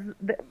 because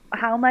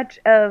how much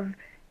of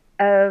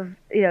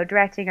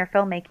directing or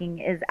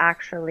filmmaking is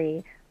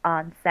actually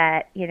on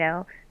set,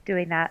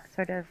 doing that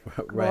sort of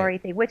glory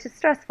thing, which is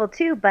stressful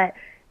too, but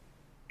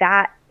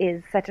that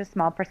is such a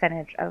small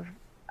percentage of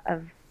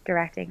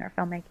directing or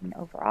filmmaking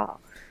overall.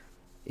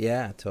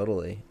 Yeah,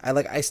 totally.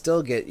 I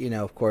still get,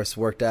 of course,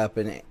 worked up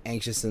and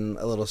anxious and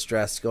a little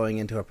stressed going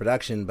into a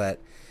production, but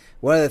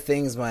one of the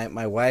things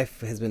my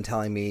wife has been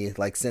telling me,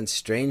 since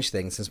Strange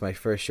Things, since my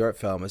first short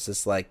film, is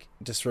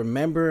just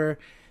remember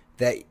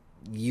that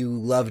you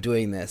love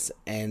doing this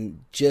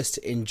and just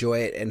enjoy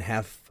it and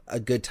have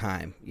a good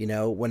time,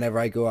 whenever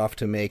I go off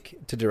to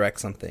direct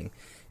something.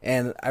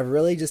 And I've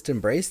really just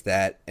embraced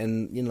that.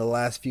 And, the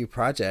last few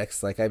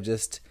projects, I've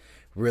just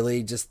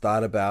really just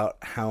thought about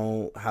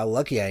how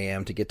lucky I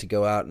am to get to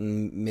go out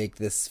and make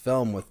this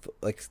film with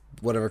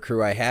whatever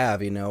crew I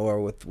have,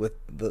 or with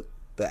the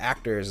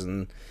actors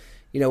and,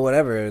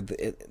 whatever,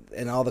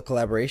 and all the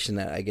collaboration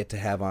that I get to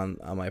have on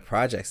my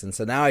projects. And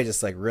so now I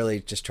just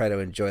really just try to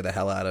enjoy the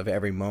hell out of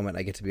every moment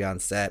I get to be on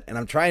set. And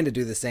I'm trying to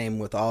do the same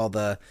with all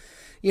the,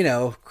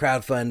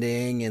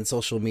 crowdfunding and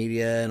social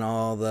media and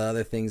all the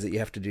other things that you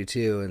have to do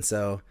too. And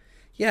so,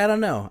 yeah, I don't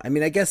know. I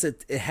mean, I guess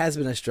it has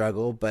been a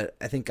struggle, but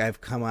I think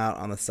I've come out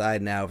on the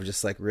side now of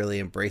just really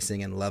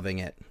embracing and loving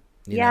it.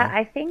 You know?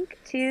 I think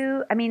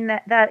too, I mean,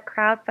 that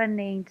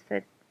crowdfunding,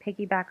 to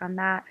piggyback on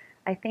that,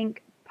 I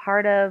think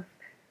part of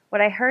what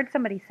I heard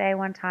somebody say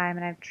one time,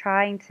 and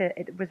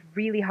it was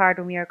really hard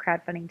when we were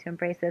crowdfunding to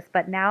embrace this,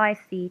 but now I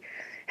see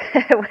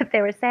what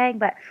they were saying.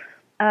 But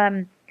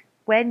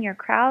when you're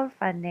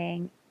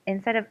crowdfunding,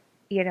 instead of,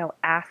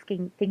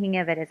 thinking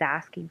of it as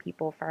asking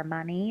people for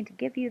money to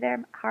give you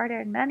their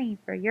hard-earned money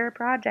for your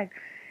project,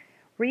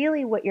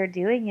 really what you're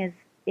doing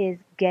is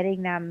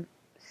getting them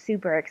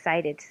super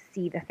excited to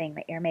see the thing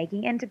that you're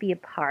making and to be a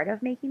part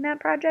of making that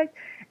project.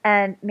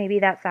 And maybe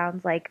that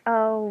sounds like,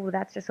 oh,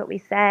 that's just what we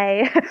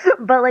say.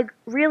 But like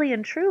really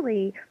and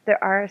truly,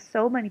 there are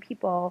so many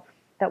people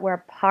that were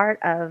a part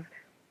of,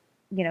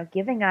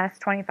 giving us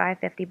 25,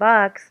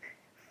 $50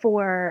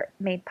 for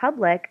Made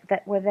Public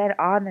that were then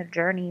on the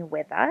journey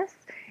with us.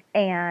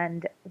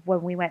 And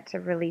when we went to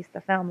release the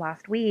film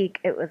last week,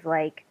 it was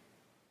like,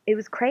 it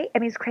was crazy. I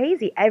mean, it's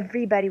crazy.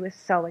 Everybody was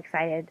so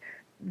excited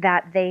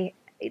that they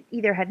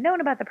either had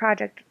known about the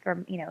project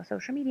from,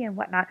 social media and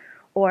whatnot,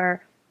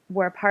 or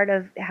were part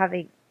of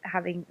having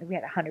we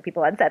had 100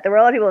 people on set. There were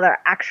a lot of people that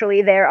are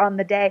actually there on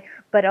the day,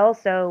 but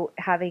also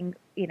having,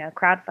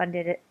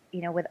 crowdfunded it,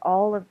 with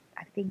all of,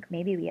 I think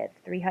maybe we had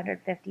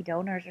 350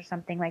 donors or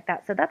something like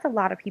that. So that's a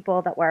lot of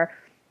people that were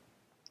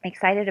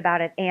excited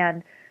about it.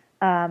 And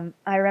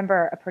I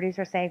remember a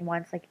producer saying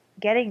once, like,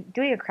 doing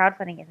a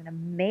crowdfunding is an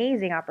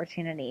amazing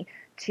opportunity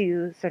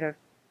to sort of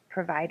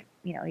provide,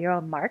 your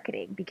own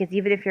marketing, because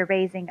even if you're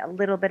raising a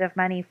little bit of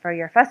money for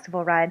your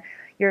festival run,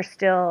 you're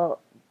still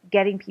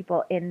getting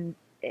people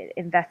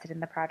invested in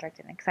the project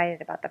and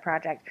excited about the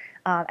project.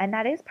 And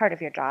that is part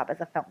of your job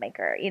as a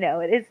filmmaker.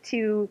 It is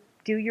to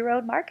do your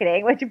own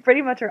marketing, which you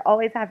pretty much are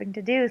always having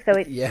to do. So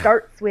it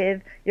starts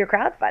with your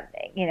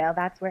crowdfunding.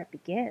 That's where it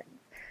begins.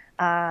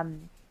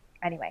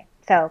 Anyway,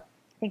 so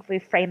I think if we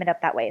frame it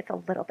up that way, it's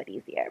a little bit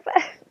easier.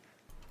 But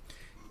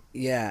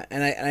yeah,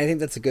 and I think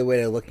that's a good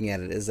way of looking at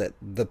it, is that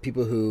the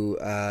people who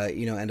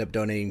end up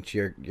donating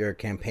to your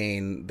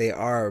campaign, they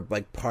are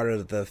like part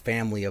of the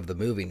family of the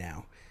movie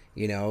now.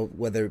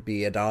 Whether it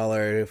be $1,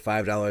 $5,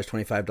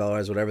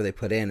 $25, whatever they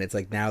put in, it's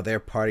like now they're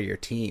part of your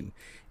team,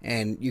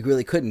 and you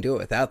really couldn't do it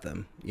without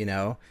them.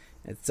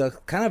 It's a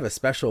kind of a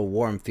special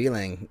warm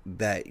feeling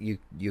that you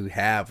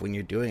have when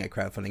you're doing a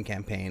crowdfunding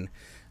campaign.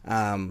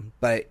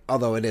 But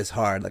although it is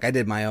hard, like I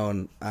did my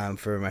own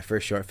for my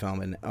first short film,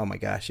 and oh my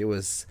gosh,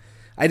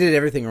 I did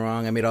everything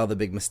wrong. I made all the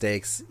big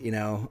mistakes,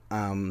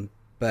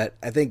 but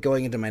I think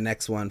going into my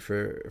next one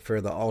for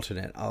the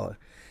alternate,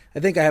 I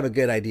think I have a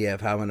good idea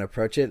of how I'm going to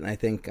approach it, and I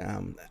think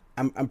I'm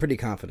pretty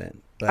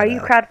confident. But, are you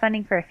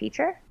crowdfunding for a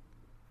feature?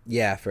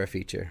 Yeah, for a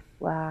feature.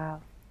 Wow.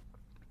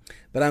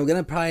 But I'm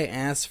going to probably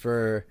ask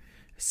for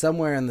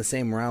somewhere in the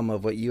same realm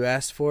of what you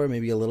asked for,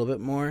 maybe a little bit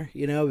more,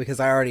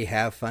 because I already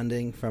have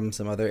funding from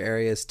some other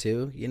areas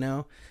too,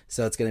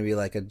 so it's going to be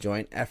like a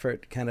joint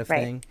effort kind of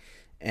thing.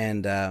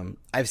 And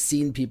I've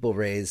seen people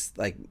raise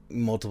like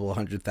multiple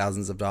hundred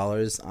thousands of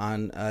dollars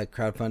on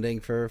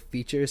crowdfunding for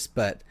features,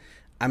 but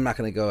I'm not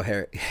going to go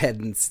ahead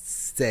and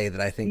say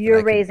that I think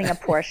you're raising a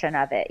portion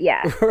of it.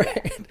 Yeah.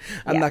 Right.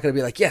 I'm not going to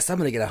be like, yes, I'm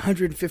going to get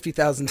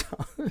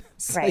 $150,000.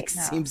 Right.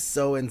 No. Seems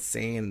so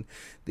insane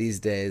these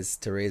days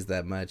to raise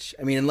that much.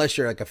 I mean, unless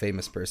you're like a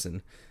famous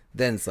person,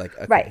 then it's like,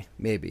 okay,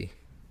 maybe.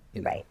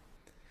 Right.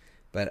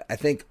 But I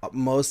think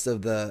most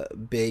of the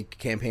big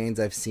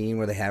campaigns I've seen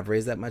where they have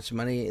raised that much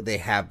money, they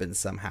have been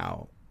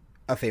somehow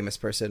a famous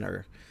person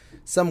or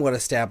somewhat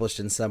established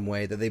in some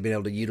way that they've been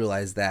able to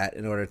utilize that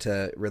in order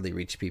to really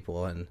reach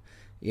people and,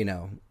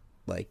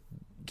 like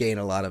gain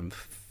a lot of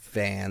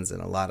fans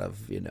and a lot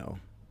of,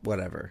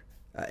 whatever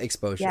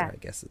exposure, I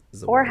guess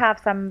is the or word. have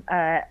some,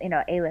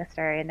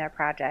 A-lister in their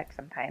project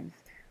sometimes.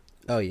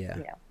 Oh yeah.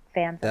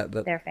 Fans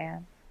of their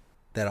fans.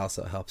 That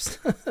also helps.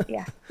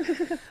 Yeah.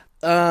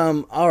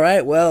 All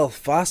right. Well,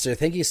 Foster,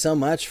 thank you so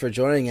much for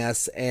joining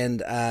us.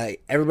 And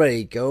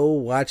everybody, go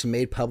watch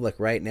Made Public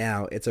right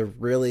now. It's a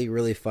really,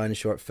 really fun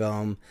short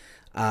film.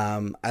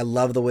 I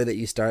love the way that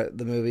you start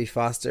the movie,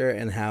 Foster,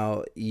 and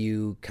how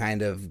you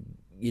kind of,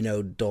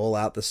 dole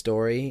out the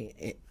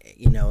story,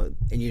 and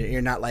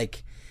you're not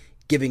like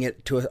giving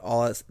it to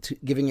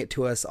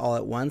us all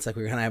at once. Like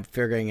we're kind of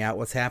figuring out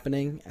what's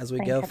happening as we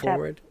go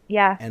forward.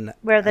 Yeah. And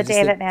we're the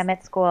David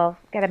Mamet school.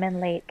 Get them in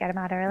late, get them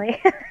out early.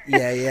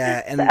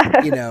 Yeah. And,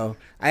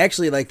 I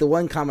actually like the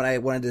one comment I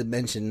wanted to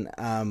mention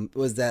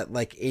was that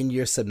like in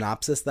your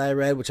synopsis that I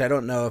read, which I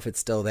don't know if it's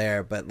still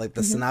there, but like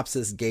the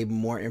synopsis gave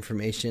more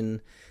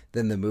information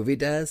than the movie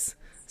does.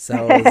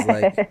 So I was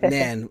like,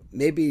 man,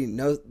 maybe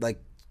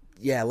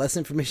less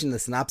information in the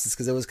synopsis,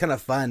 because it was kind of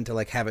fun to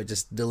like have it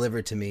just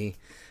delivered to me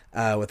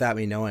without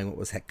me knowing what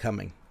was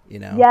coming,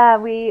 Yeah,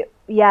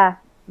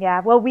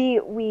 Well,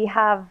 we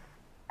have,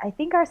 I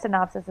think our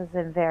synopsis is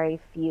in very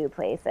few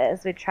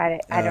places. We try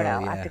to, I don't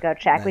know, I have to go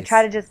check. Nice. We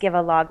try to just give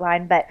a log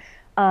line, but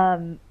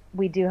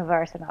we do have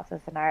our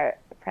synopsis in our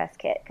press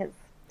kit because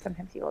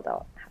sometimes people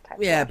don't have time.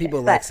 Yeah,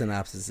 people like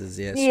synopsises,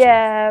 yes.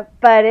 Yeah,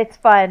 but it's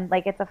fun.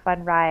 Like, it's a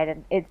fun ride,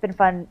 and it's been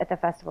fun at the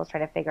festivals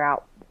trying to figure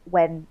out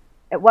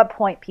at what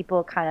point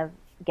people kind of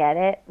get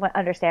it,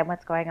 understand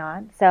what's going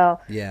on. So,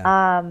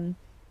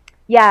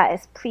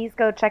 please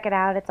go check it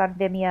out. It's on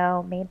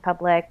Vimeo, Made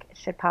Public. It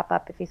should pop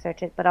up if you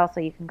search it, but also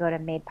you can go to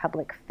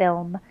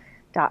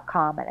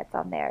madepublicfilm.com and it's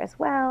on there as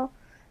well.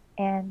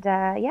 And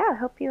I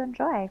hope you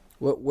enjoy.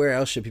 Where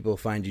else should people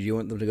find you? Do you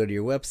want them to go to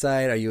your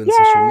website? Are you on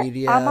social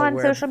media? I'm on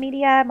social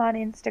media. I'm on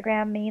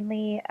Instagram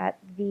mainly at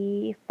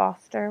the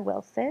Foster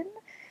Wilson.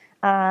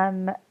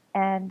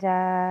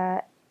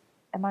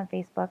 am on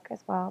Facebook as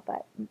well,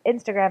 but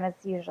Instagram is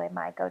usually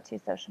my go-to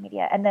social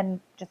media. And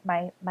then just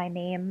my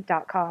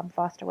name.com,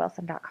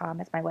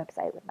 fosterwilson.com is my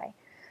website with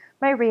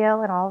my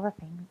reel and all the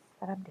things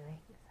that I'm doing.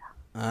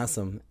 So.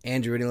 Awesome.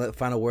 Andrew, any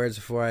final words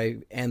before I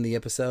end the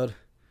episode?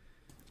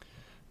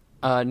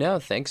 No,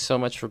 thanks so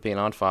much for being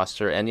on,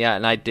 Foster. And yeah,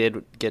 and I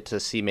did get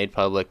to see Made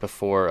Public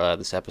before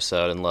this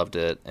episode and loved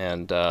it.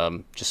 And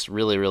just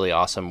really, really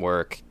awesome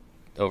work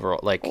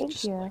overall. Like,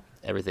 Thank you.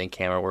 Everything,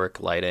 camera work,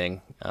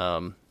 lighting,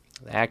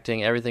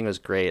 acting, everything was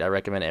great. I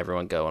recommend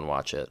everyone go and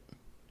watch it.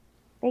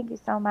 Thank you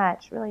so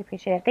much. Really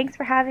appreciate it. Thanks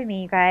for having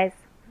me, you guys.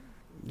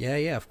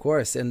 Yeah, of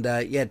course. And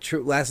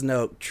last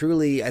note,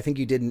 truly, I think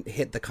you didn't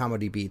hit the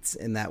comedy beats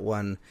in that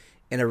one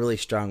in a really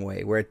strong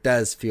way, where it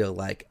does feel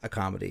like a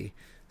comedy.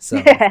 So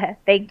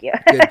thank you.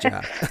 Good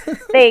job.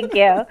 Thank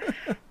you.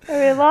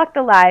 We walk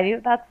the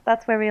line.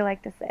 That's where we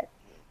like to sit.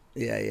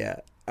 Yeah.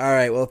 All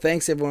right. Well,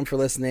 thanks everyone for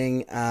listening.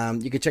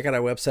 You can check out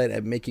our website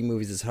at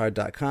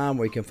makingmoviesishard.com,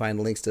 where you can find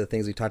links to the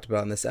things we talked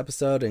about in this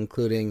episode,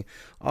 including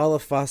all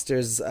of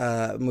Foster's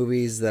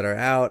movies that are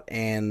out,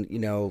 and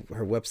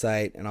her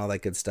website and all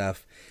that good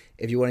stuff.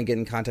 If you want to get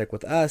in contact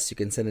with us, you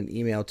can send an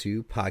email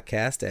to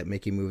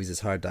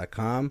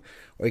podcast@makingmoviesishard.com,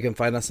 or you can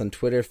find us on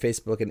Twitter,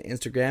 Facebook, and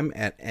Instagram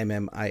at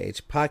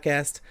MMIH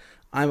Podcast.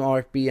 I'm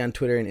Alrik B on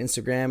Twitter and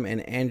Instagram,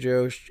 and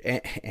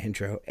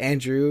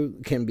Andrew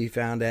can be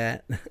found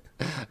at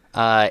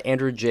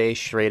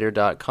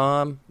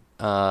AndrewJSchrader.com,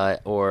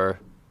 or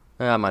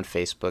I'm on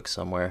Facebook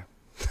somewhere.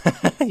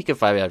 You can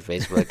find me on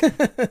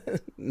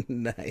Facebook.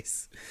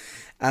 Nice.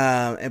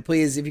 And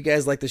please, if you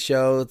guys like the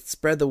show,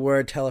 spread the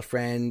word, tell a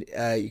friend.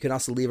 You can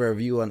also leave a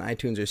review on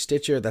iTunes or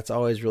Stitcher. That's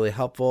always really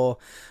helpful.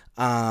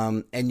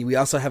 And we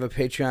also have a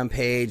Patreon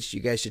page.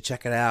 You guys should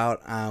check it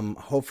out.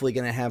 Hopefully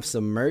going to have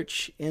some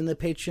merch in the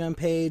Patreon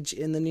page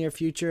in the near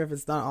future if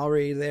it's not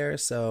already there.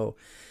 So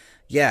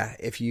yeah,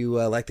 if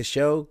you like the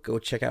show, go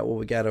check out what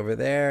we got over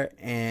there.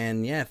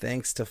 And yeah,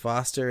 thanks to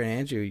Foster and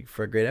Andrew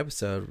for a great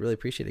episode. Really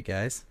appreciate it,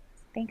 guys.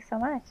 Thanks so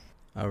much.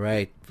 All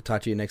right. We'll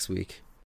talk to you next week.